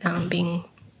think being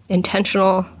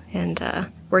intentional and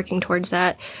working towards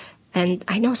that. And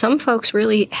I know some folks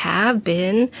really have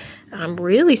been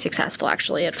really successful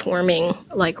actually at forming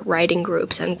writing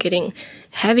groups and getting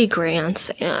heavy grants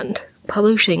and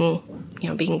publishing,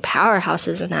 being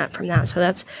powerhouses in that from that. So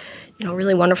that's,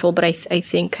 really wonderful. But I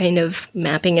think kind of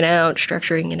mapping it out,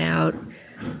 structuring it out,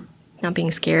 not being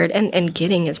scared and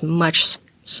getting as much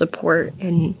support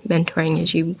and mentoring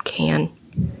as you can,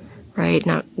 right?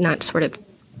 Not sort of,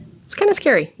 it's kind of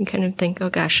scary. You kind of think,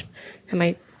 oh gosh,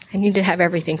 I need to have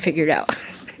everything figured out.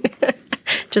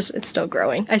 Just, it's still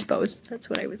growing, I suppose.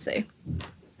 That's what I would say.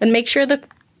 And make sure that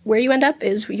where you end up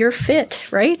is you're fit,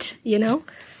 right?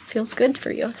 Feels good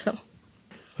for you. So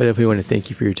I definitely want to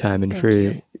thank you for your time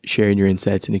and sharing your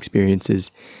insights and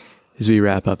experiences. As we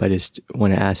wrap up, I just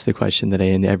want to ask the question that I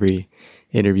end every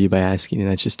interview by asking, and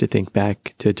that's just to think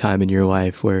back to a time in your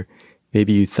life where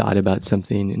maybe you thought about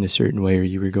something in a certain way or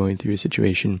you were going through a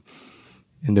situation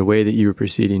and the way that you were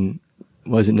proceeding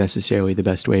wasn't necessarily the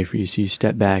best way for you. So you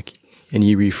step back and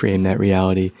you reframe that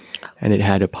reality and it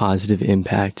had a positive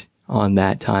impact on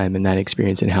that time and that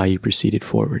experience and how you proceeded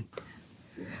forward.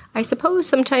 I suppose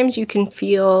sometimes you can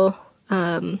feel,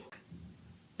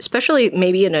 especially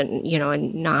maybe in a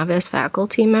novice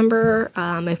faculty member,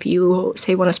 if you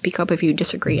say want to speak up if you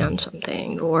disagree on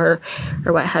something or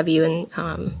what have you,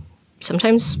 and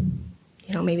sometimes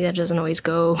maybe that doesn't always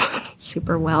go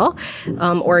super well,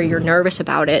 or you're nervous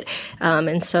about it,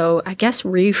 and so I guess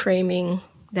reframing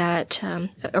that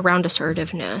around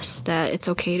assertiveness, that it's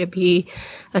okay to be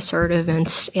assertive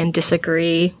and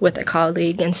disagree with a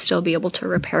colleague and still be able to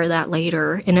repair that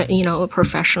later in a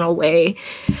professional way,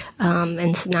 and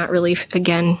it's not really,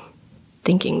 again,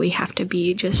 thinking we have to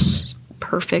be just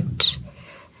perfect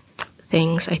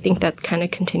things. I think that kind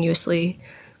of continuously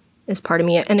is part of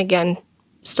me. And again,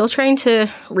 still trying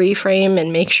to reframe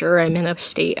and make sure I'm in a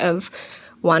state of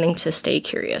wanting to stay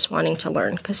curious, wanting to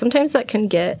learn, because sometimes that can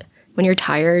get, when you're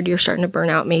tired, you're starting to burn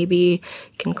out maybe,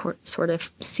 you can sort of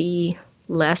see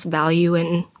less value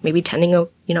in maybe attending a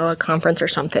conference or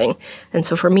something. And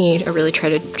so for me, I really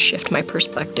try to shift my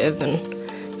perspective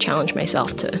and challenge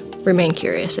myself to remain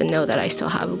curious and know that I still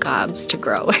have gobs to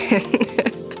grow.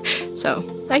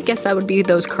 So I guess that would be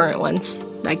those current ones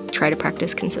I try to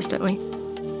practice consistently.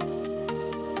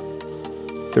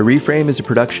 The Reframe is a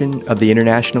production of the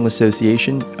International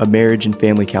Association of Marriage and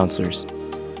Family Counselors.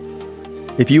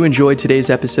 If you enjoyed today's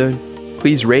episode,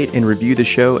 please rate and review the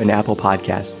show in Apple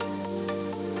Podcasts.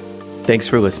 Thanks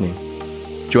for listening.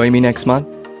 Join me next month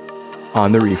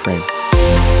on The Reframe.